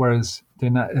finals, whereas the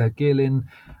Gaelin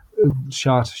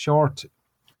shot short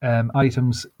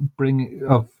items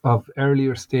of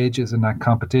earlier stages in that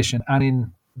competition and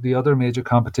in the other major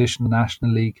competition, the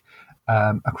National League,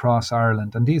 across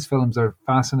Ireland. And these films are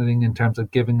fascinating in terms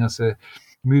of giving us a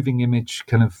moving image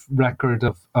kind of record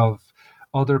of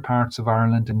other parts of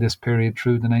Ireland in this period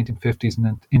through the 1950s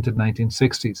and into the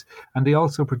 1960s. And they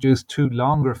also produced 2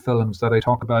 longer films that I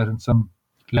talk about in some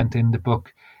length in the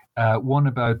book. One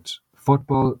about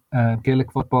football,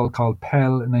 Gaelic football, called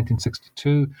Pell in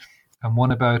 1962, and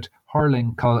one about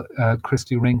hurling called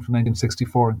Christy Ring from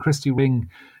 1964. And Christy Ring,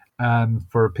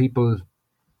 for people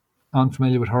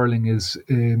unfamiliar with hurling, is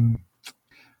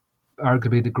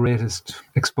arguably the greatest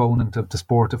exponent of the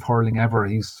sport of hurling ever.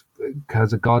 He's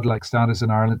has a godlike status in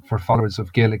Ireland for followers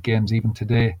of Gaelic games even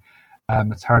today.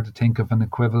 It's hard to think of an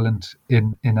equivalent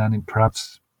in any,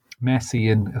 perhaps Messi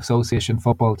in association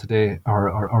football today,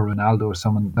 or Ronaldo, or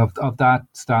someone of that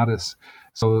status.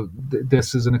 So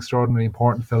this is an extraordinarily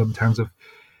important film in terms of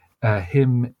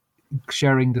him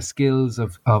sharing the skills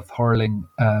of hurling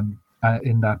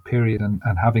in that period and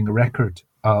having a record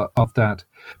of that.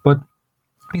 But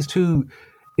these 2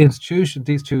 institutions,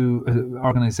 these 2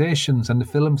 organizations, and the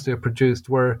films they produced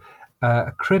were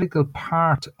a critical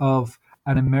part of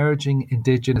an emerging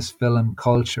Indigenous film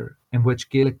culture in which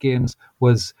Gaelic games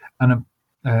was,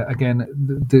 again,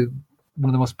 one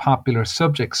of the most popular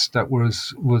subjects that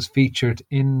was featured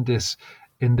in this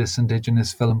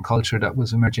Indigenous film culture that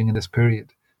was emerging in this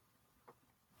period.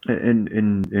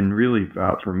 And really,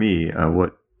 for me,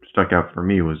 what stuck out for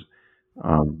me was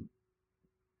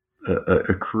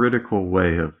a critical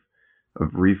way of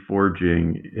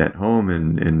reforging at home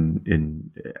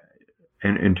and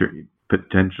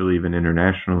potentially even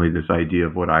internationally this idea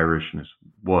of what Irishness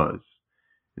was.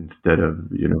 Instead of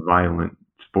violent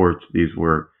sports, these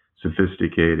were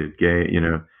sophisticated, gay.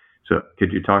 So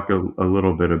could you talk a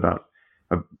little bit about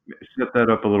set that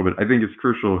up a little bit? I think it's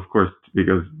crucial, of course,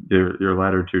 because your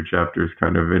latter 2 chapters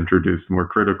kind of introduce more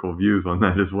critical views on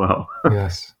that as well.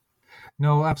 Yes.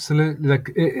 No, absolutely.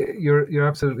 Like you're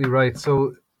absolutely right.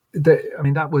 So,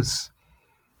 that was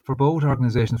for both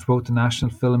organisations, for both the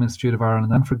National Film Institute of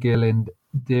Ireland and for Gaelic.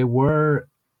 They were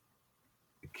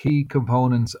key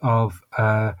components of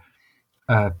a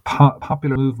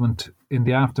popular movement in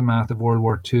the aftermath of World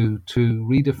War II to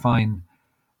redefine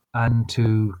and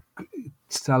to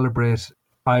celebrate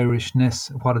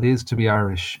Irishness, what it is to be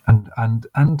Irish, and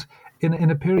in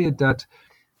a period that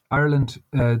Ireland,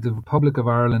 the Republic of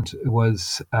Ireland,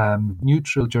 was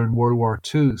neutral during World War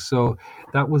II. So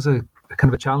that was a kind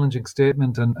of a challenging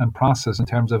statement and process in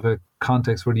terms of a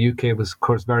context where the UK was, of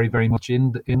course, very, very much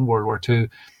in World War II,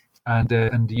 and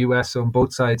the US on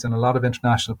both sides, and a lot of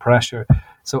international pressure.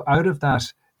 So out of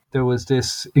that, there was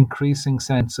this increasing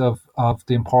sense of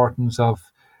the importance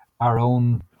of our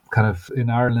own kind of, in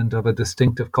Ireland, of a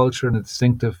distinctive culture and a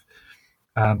distinctive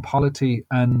polity.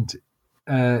 And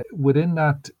within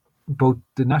that, both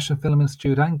the National Film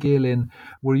Institute and Gaelic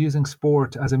were using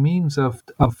sport as a means of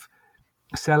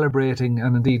celebrating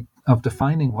and indeed of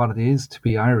defining what it is to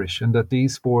be Irish, and that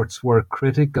these sports were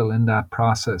critical in that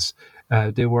process.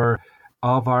 They were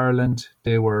of Ireland,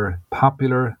 they were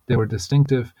popular, they were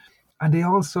distinctive, and they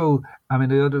also,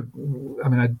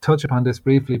 I'd touch upon this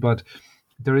briefly, but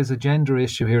there is a gender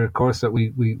issue here, of course, that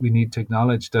we need to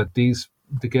acknowledge, that the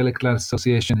Gaelic Athletic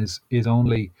Association is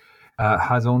only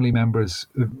has only members,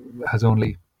 has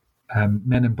only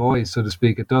men and boys, so to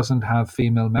speak. It doesn't have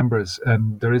female members.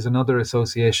 There is another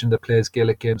association that plays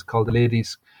Gaelic games called the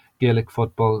Ladies Gaelic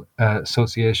Football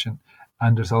Association,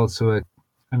 and there's also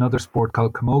another sport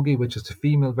called camogie, which is the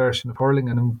female version of hurling,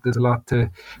 and there's a lot to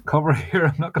cover here.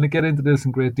 I'm not going to get into this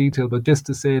in great detail, but just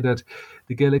to say that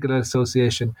the Gaelic Athletic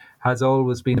Association has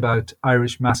always been about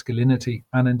Irish masculinity,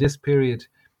 and in this period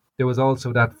there was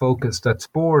also that focus that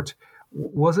sport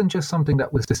wasn't just something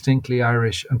that was distinctly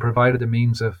Irish and provided a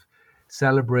means of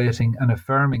celebrating and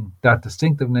affirming that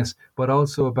distinctiveness, but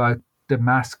also about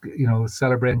the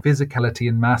celebrating physicality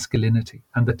and masculinity,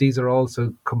 and that these are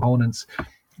also components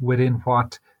within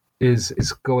what is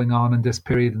going on in this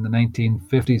period in the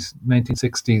 1950s,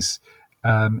 1960s,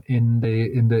 in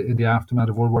the aftermath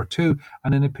of World War II,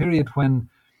 and in a period when,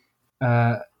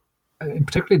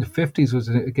 particularly the 50s, was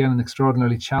again an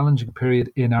extraordinarily challenging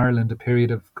period in Ireland, a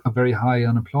period of very high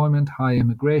unemployment, high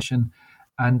immigration,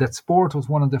 and that sport was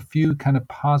one of the few kind of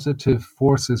positive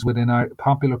forces within our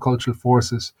popular cultural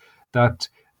forces that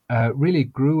really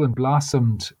grew and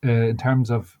blossomed in terms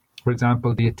of, for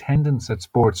example, the attendance at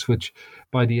sports, which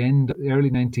by the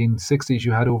early 1960s,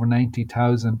 you had over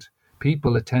 90,000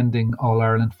 people attending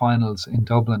All-Ireland finals in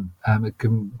Dublin. It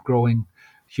came growing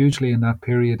hugely in that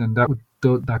period, and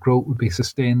that growth would be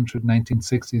sustained through the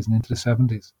 1960s and into the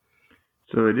 70s.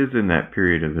 So it is in that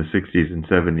period of the 60s and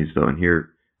 70s, though, and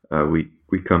here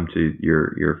we come to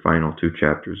your final 2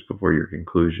 chapters before your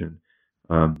conclusion.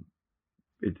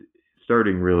 It's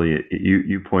starting really,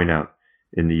 you point out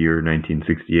in the year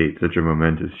 1968, such a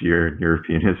momentous year in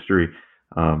European history,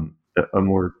 a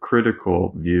more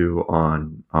critical view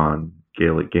on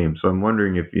Gaelic games. So I'm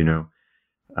wondering if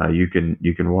you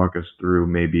can walk us through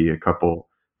maybe a couple,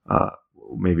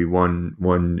 maybe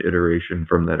one iteration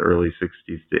from that early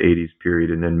 60s to 80s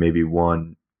period, and then maybe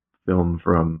one film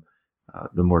from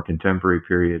the more contemporary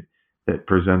period that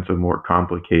presents a more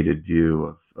complicated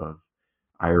view of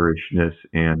Irishness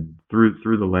and through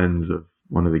the lens of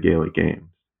one of the Gaelic games.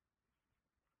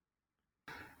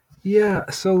 Yeah,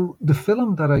 so the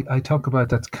film that I talk about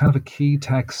that's kind of a key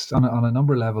text on a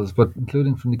number of levels, but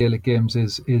including from the Gaelic games,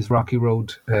 is Rocky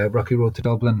Road to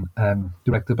Dublin,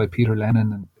 directed by Peter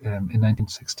Lennon in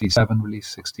 1967,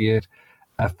 released 68.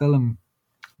 A film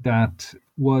that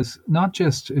was not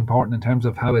just important in terms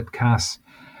of how it casts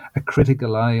a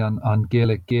critical eye on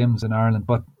Gaelic games in Ireland,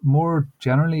 but more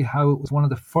generally how it was one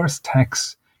of the first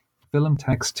film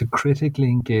texts to critically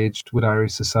engage with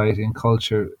Irish society and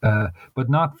culture, but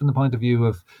not from the point of view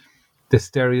of the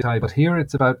stereotype. But here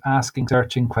it's about asking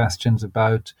searching questions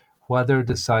about whether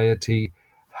the society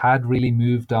had really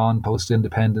moved on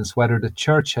post-independence, whether the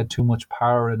church had too much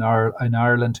power in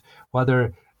Ireland,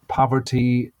 whether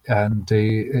poverty and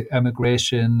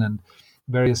emigration and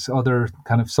various other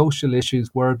kind of social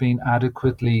issues were being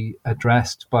adequately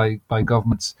addressed by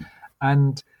governments.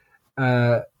 And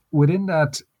within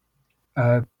that,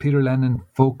 Peter Lennon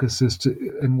focuses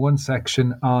in one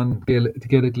section on the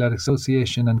Gaelic Athletic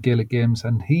Association and Gaelic games,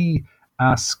 and he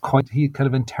kind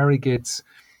of interrogates.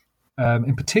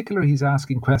 In particular, he's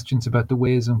asking questions about the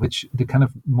ways in which the kind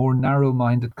of more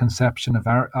narrow-minded conception of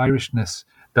Irishness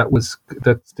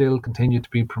that still continued to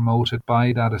be promoted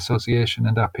by that association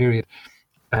in that period.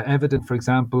 Evident, for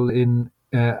example,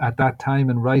 at that time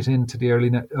and right into the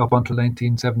up until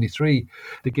 1973,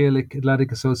 the Gaelic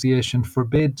Athletic Association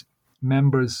forbid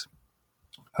members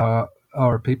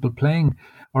or people playing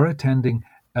or attending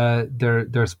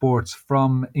their sports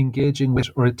from engaging with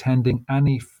or attending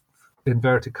any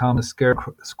inverted commas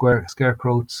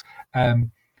scarecrows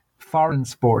foreign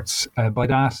sports. By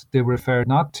that they refer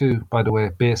not to, by the way,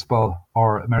 baseball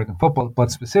or American football,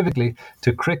 but specifically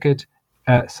to cricket,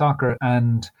 soccer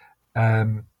and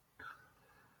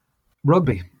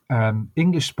rugby,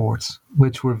 English sports,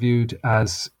 which were viewed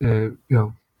as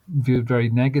viewed very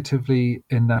negatively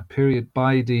in that period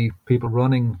by the people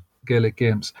running Gaelic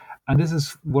games. And this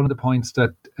is one of the points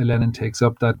that Lennon takes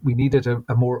up, that we needed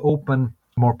a more open,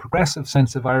 more progressive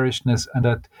sense of Irishness, and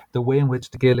that the way in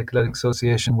which the Gaelic Athletic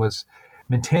Association was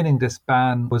maintaining this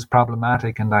ban was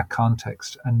problematic in that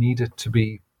context and needed to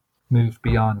be moved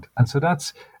beyond. And so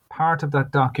that's part of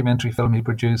that documentary film he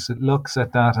produced. It looks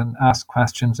at that and asks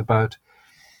questions about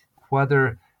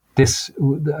whether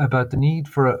about the need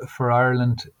for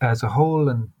Ireland as a whole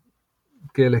and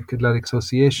Gaelic Athletic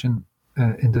Association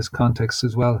in this context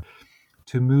as well,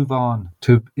 to move on,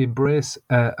 to embrace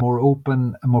a more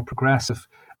open, a more progressive,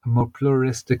 a more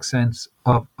pluralistic sense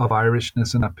of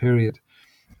Irishness in that period.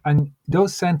 And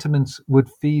those sentiments would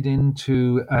feed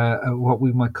into what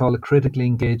we might call a critically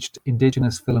engaged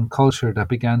Indigenous film culture that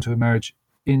began to emerge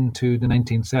into the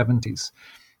 1970s,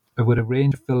 with a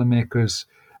range of filmmakers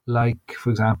like,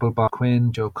 for example, Bob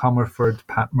Quinn, Joe Comerford,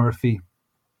 Pat Murphy,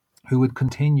 who would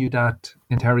continue that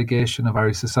interrogation of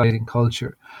Irish society and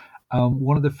culture.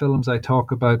 One of the films I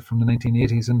talk about from the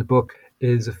 1980s in the book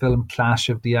is a film, Clash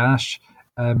of the Ash,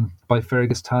 by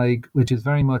Fergus Tighe, which is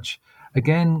very much,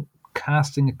 again,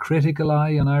 casting a critical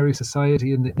eye on Irish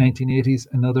society in the 1980s,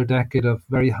 another decade of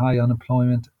very high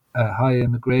unemployment, high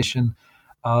immigration,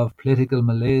 of political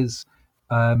malaise,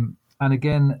 and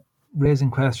again,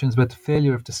 raising questions about the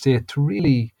failure of the state to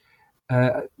really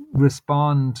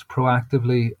respond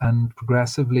proactively and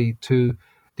progressively to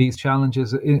these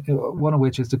challenges, one of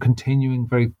which is the continuing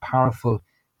very powerful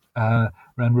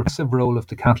and repressive role of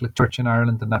the Catholic Church in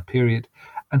Ireland in that period.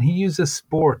 And he uses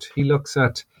sport. He looks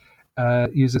at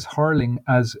uses hurling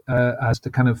as the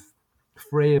kind of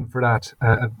frame for that,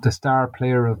 the star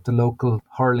player of the local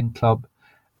hurling club,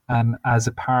 as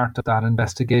a part of that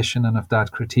investigation and of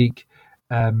that critique.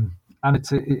 And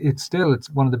it's still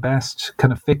one of the best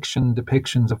kind of fiction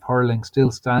depictions of hurling,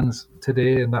 still stands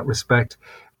today in that respect,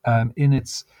 in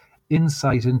its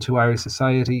insight into Irish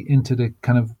society, into the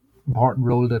kind of important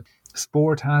role that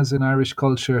sport has in Irish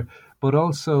culture, but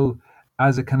also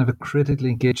as a kind of a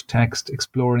critically engaged text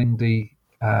exploring the,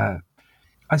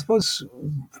 I suppose,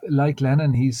 like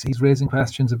Lennon, he's raising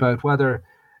questions about whether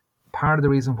part of the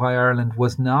reason why Ireland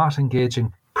was not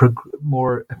engaging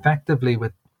more effectively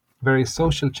with various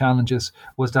social challenges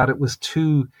was that it was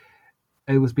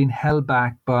being held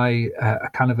back by a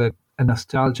kind of a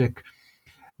nostalgic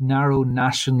narrow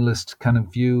nationalist kind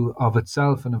of view of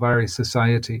itself and of Irish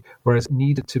society, whereas it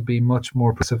needed to be much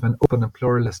more progressive and open and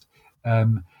pluralist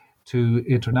to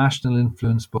international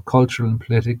influence, both cultural and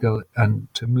political, and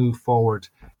to move forward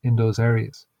in those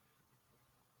areas.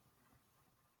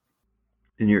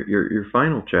 And your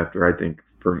final chapter, I think,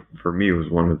 for me, was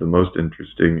one of the most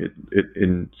interesting. It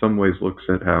in some ways looks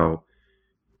at how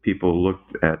people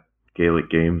looked at Gaelic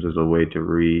games as a way to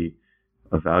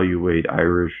re-evaluate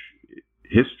Irish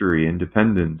history,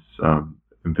 independence,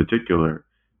 in particular.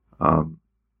 I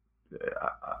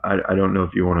don't know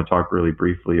if you want to talk really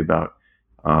briefly about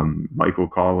Michael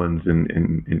Collins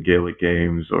in Gaelic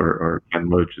games, or Ken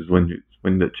Loach's Wind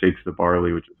That Shakes the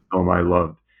Barley, which is a film I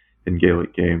loved in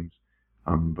Gaelic games.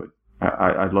 But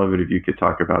I'd love it if you could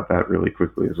talk about that really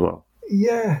quickly as well.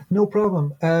 Yeah, no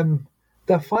problem.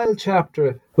 The final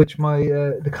chapter, which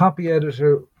the copy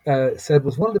editor said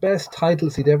was one of the best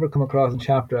titles he'd ever come across in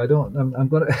chapter. I'm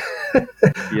gonna.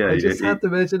 Yeah, I just had to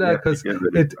mention that because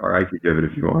or I could give it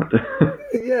if you want.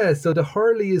 Yeah, so the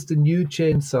Hurley is the new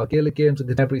chainsaw, Gaelic games and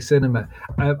contemporary cinema.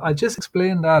 I just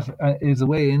explained that as a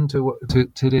way into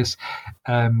to this,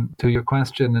 to your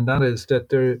question, and that is that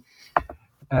there.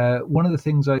 One of the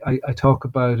things I talk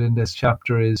about in this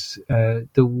chapter is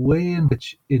the way in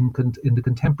which, in the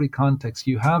contemporary context,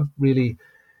 you have really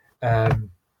a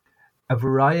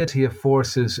variety of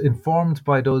forces informed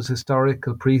by those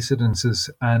historical precedences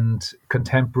and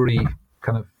contemporary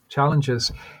kind of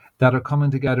challenges that are coming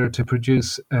together to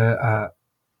produce,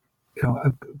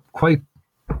 quite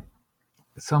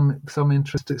some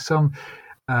interesting,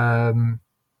 I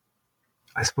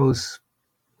suppose.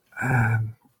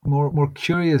 More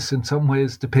curious in some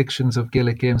ways depictions of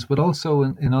Gaelic games, but also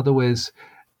in other ways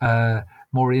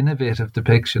more innovative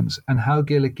depictions, and how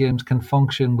Gaelic games can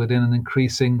function within an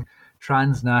increasing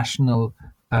transnational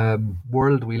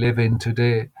world we live in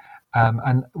today.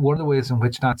 And one of the ways in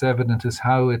which that's evident is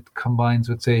how it combines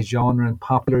with, say, genre and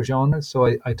popular genres. So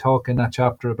I talk in that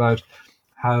chapter about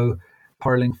how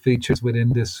hurling features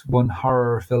within this one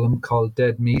horror film called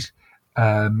Dead Meat,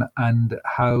 and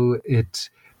how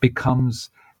it becomes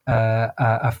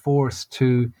a force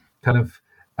to kind of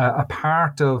a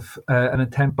part of an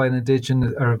attempt by an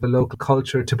indigenous or the local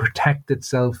culture to protect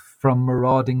itself from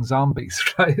marauding zombies,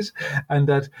 right? And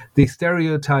that the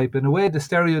stereotype, in a way, the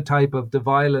stereotype of the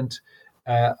violence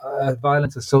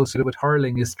associated with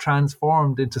hurling is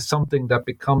transformed into something that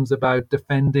becomes about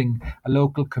defending a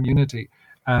local community,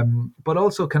 but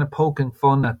also kind of poking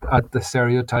fun at the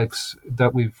stereotypes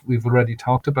that we've already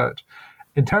talked about.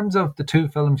 In terms of the two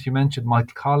films you mentioned,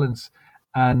 Michael Collins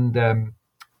and The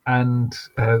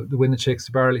Wind That Shakes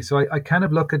the Barley. So I kind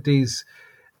of look at these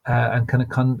and kind of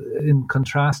in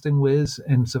contrasting ways,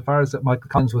 insofar as that Michael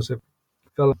Collins was a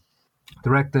film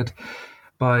directed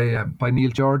by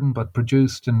Neil Jordan, but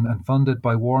produced and funded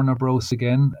by Warner Bros.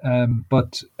 Again,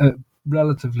 but a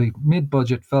relatively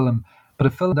mid-budget film, but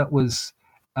a film that was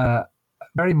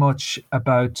very much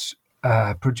about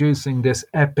producing this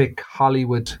epic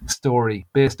Hollywood story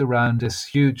based around this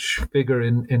huge figure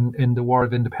in the War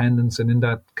of Independence and in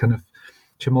that kind of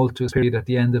tumultuous period at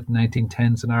the end of the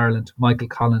 1910s in Ireland. Michael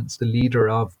Collins, the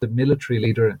military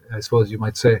leader, I suppose you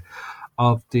might say,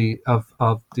 of the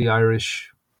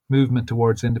Irish movement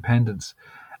towards independence.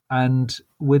 And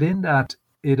within that,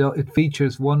 it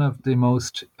features one of the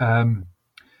most, I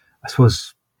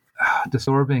suppose,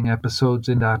 disturbing episodes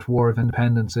in that War of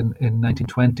Independence in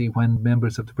 1920, when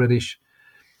members of the British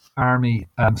Army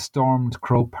stormed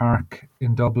Croke Park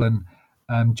in Dublin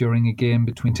during a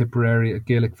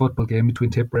Gaelic football game between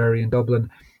Tipperary and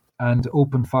Dublin, and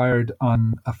opened fire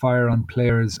on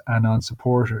players and on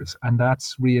supporters, and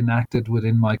that's reenacted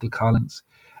within Michael Collins.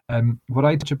 What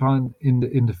I touch upon in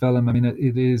the film, I mean,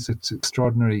 it's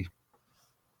extraordinary.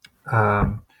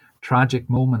 Tragic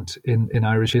moment in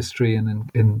Irish history and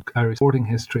in Irish sporting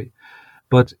history.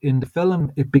 But in the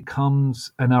film, it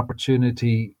becomes an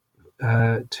opportunity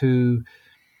to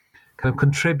kind of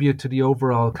contribute to the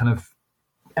overall kind of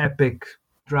epic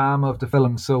drama of the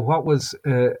film. So what was,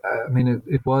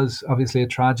 it was obviously a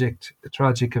tragic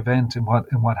event in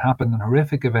what happened, an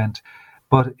horrific event,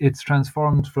 but it's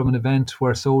transformed from an event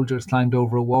where soldiers climbed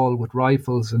over a wall with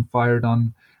rifles and fired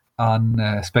on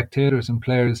spectators and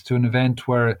players to an event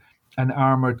where an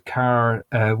armoured car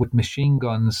with machine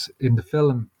guns in the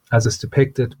film, as it's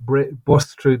depicted,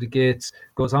 busts through the gates,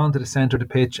 goes onto the centre of the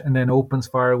pitch, and then opens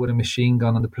fire with a machine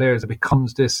gun on the players. It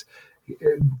becomes this,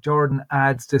 Jordan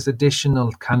adds this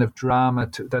additional kind of drama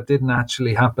that didn't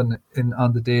actually happen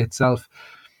on the day itself,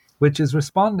 which is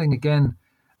responding again,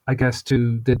 I guess,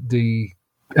 to the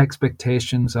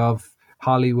expectations of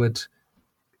Hollywood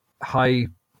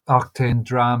high-octane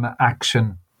drama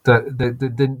action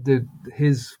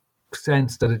his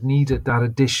sense that it needed that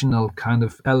additional kind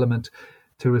of element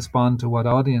to respond to what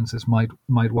audiences might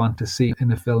want to see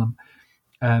in a film,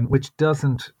 which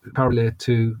doesn't correlate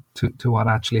to what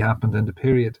actually happened in the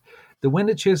period. The Wind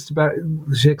of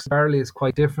Shakespeare is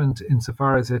quite different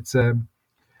insofar as it's an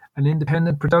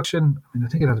independent production. I mean, I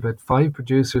think it had about 5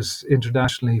 producers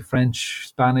internationally, French,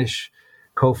 Spanish,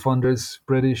 co-funders,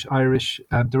 British, Irish,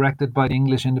 directed by the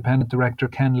English independent director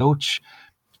Ken Loach.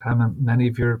 Many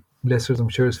of your listeners, I'm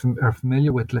sure, are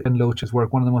familiar with Ken Loach's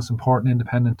work, one of the most important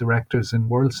independent directors in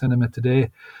world cinema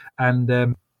today.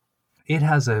 And it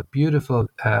has a beautiful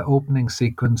opening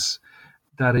sequence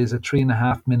that is a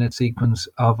 3.5-minute sequence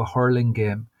of a hurling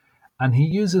game. And he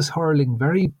uses hurling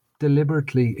very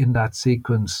deliberately in that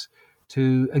sequence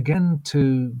to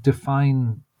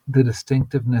define the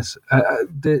distinctiveness,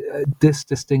 this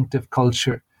distinctive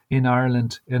culture in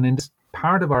Ireland, and in this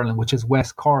part of Ireland, which is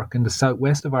West Cork, in the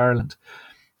southwest of Ireland,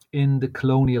 in the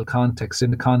colonial context,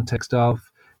 in the context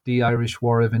of the Irish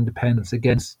War of Independence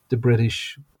against the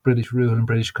British rule and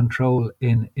British control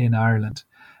in Ireland.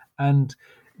 And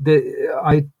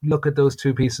I look at those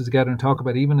two pieces together and talk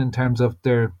about, even in terms of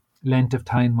their length of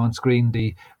time on screen,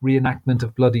 the reenactment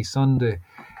of Bloody Sunday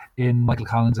in Michael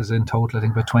Collins is in total, I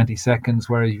think, about 20 seconds,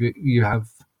 where you have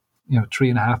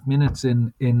 3.5 minutes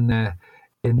in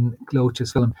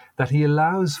Loach's film, that he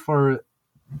allows for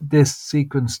this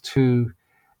sequence to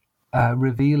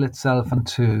reveal itself and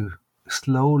to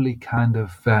slowly kind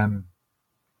of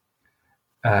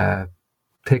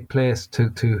take place,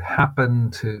 to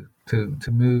happen, to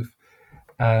move,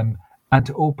 and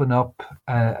to open up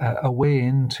a way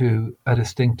into a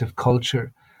distinctive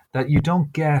culture that you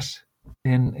don't get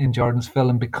in Jordan's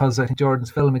film, because I think Jordan's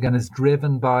film, again, is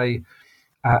driven by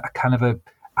a kind of a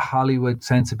Hollywood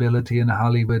sensibility and a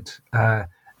Hollywood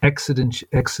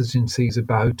exigencies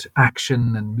about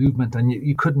action and movement, and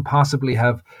you couldn't possibly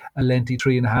have a lengthy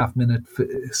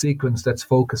 3.5-minute sequence that's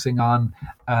focusing on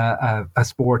a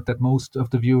sport that most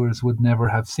of the viewers would never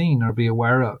have seen or be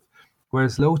aware of.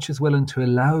 Whereas Loach is willing to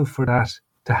allow for that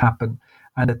to happen,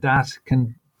 and that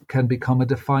can become a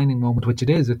defining moment, which it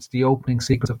is. It's the opening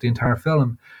sequence of the entire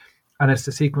film, and it's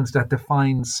the sequence that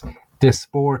defines this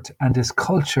sport and this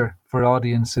culture for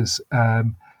audiences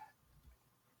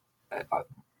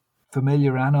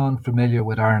familiar and unfamiliar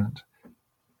with Ireland.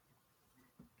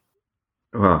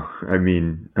 Well, I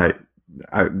mean,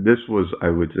 this was, I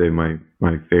would say, my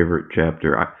favorite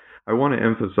chapter. I want to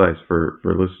emphasize for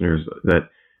listeners that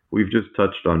we've just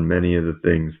touched on many of the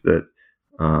things that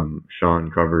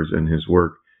Sean covers in his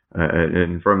work,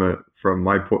 and from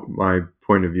my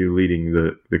point of view, leading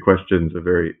the questions, a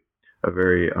very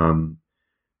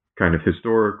kind of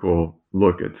historical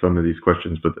look at some of these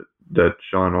questions, but that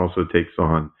Sean also takes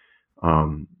on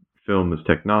film as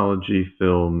technology,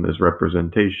 film as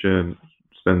representation,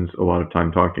 spends a lot of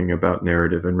time talking about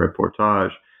narrative and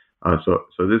reportage.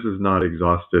 So this is not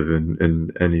exhaustive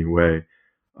in any way.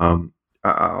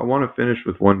 I want to finish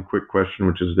with one quick question,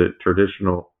 which is the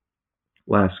traditional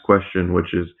last question,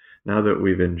 which is, now that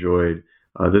we've enjoyed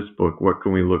this book, what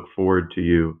can we look forward to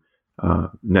you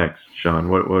next, Sean?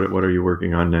 What are you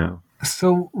working on now?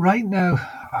 So right now,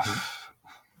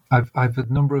 I've a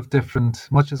number of different,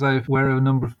 much as I wear a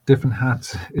number of different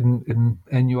hats in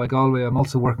NUI Galway, I'm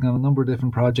also working on a number of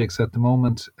different projects at the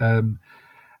moment. I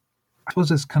suppose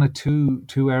there's kind of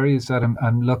two areas that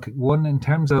I'm looking. One, in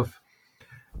terms of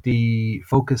the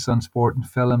focus on sport and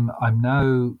film, I'm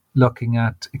now looking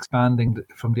at expanding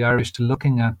from the Irish to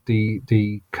looking at the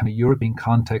kind of European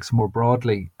context more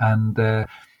broadly. And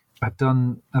I've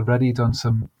already done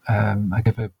some, I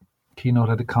gave a keynote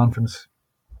at a conference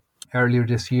earlier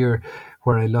this year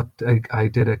where I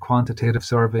did a quantitative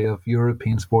survey of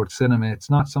European sports cinema. It's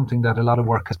not something that a lot of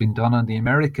work has been done on. The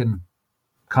American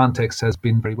context has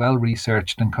been very well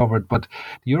researched and covered, but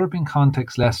the European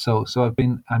context less so. So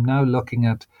I'm now looking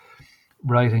at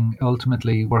writing,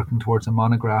 ultimately working towards a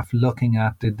monograph looking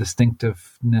at the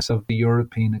distinctiveness of the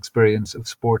European experience of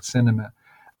sports cinema.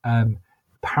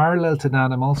 Parallel to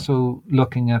that, I'm also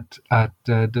looking at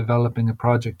developing a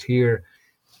project here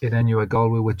in NUI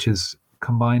Galway, which is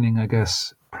combining, I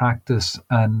guess, practice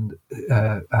and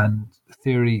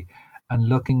theory, and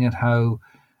looking at how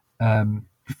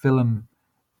film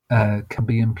can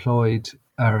be employed,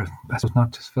 or I suppose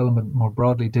not just film, but more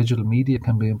broadly, digital media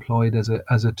can be employed as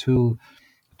a tool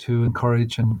to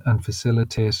encourage and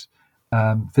facilitate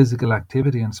physical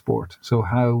activity in sport. So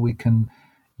how we can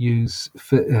use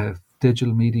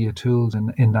digital media tools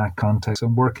in that context.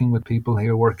 I'm working with people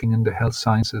here working in the health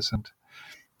sciences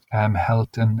and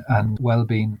health and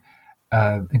well-being,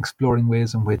 exploring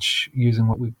ways in which, using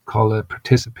what we call a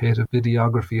participative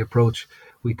videography approach,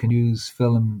 we can use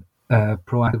film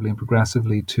proactively and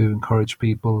progressively to encourage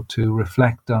people to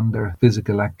reflect on their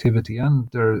physical activity and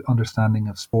their understanding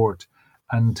of sport,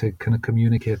 and to kind of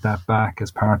communicate that back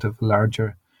as part of a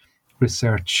larger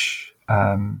research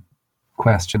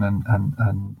question and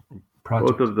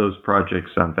project. Both of those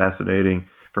projects sound fascinating.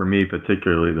 For me,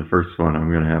 particularly the first one, I'm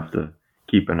going to have to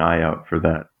keep an eye out for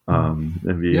that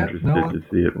and be interested to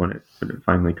see it when it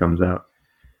finally comes out.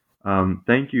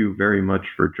 Thank you very much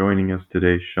for joining us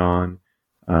today, Sean.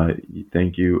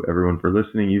 Thank you, everyone, for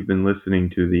listening. You've been listening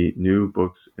to the New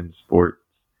Books in Sports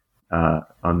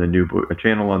on the a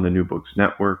channel on the New Books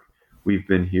Network. We've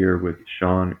been here with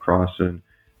Sean Crossan,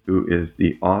 who is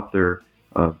the author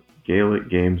of Gaelic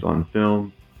Games on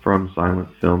Film, From Silent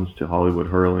Films to Hollywood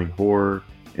Hurling Horror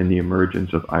and the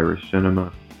Emergence of Irish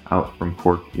Cinema, out from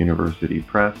Cork University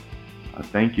Press.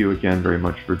 Thank you again very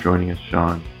much for joining us,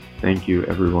 Sean. Thank you,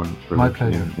 everyone, for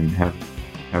listening. Pleasure. And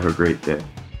have a great day.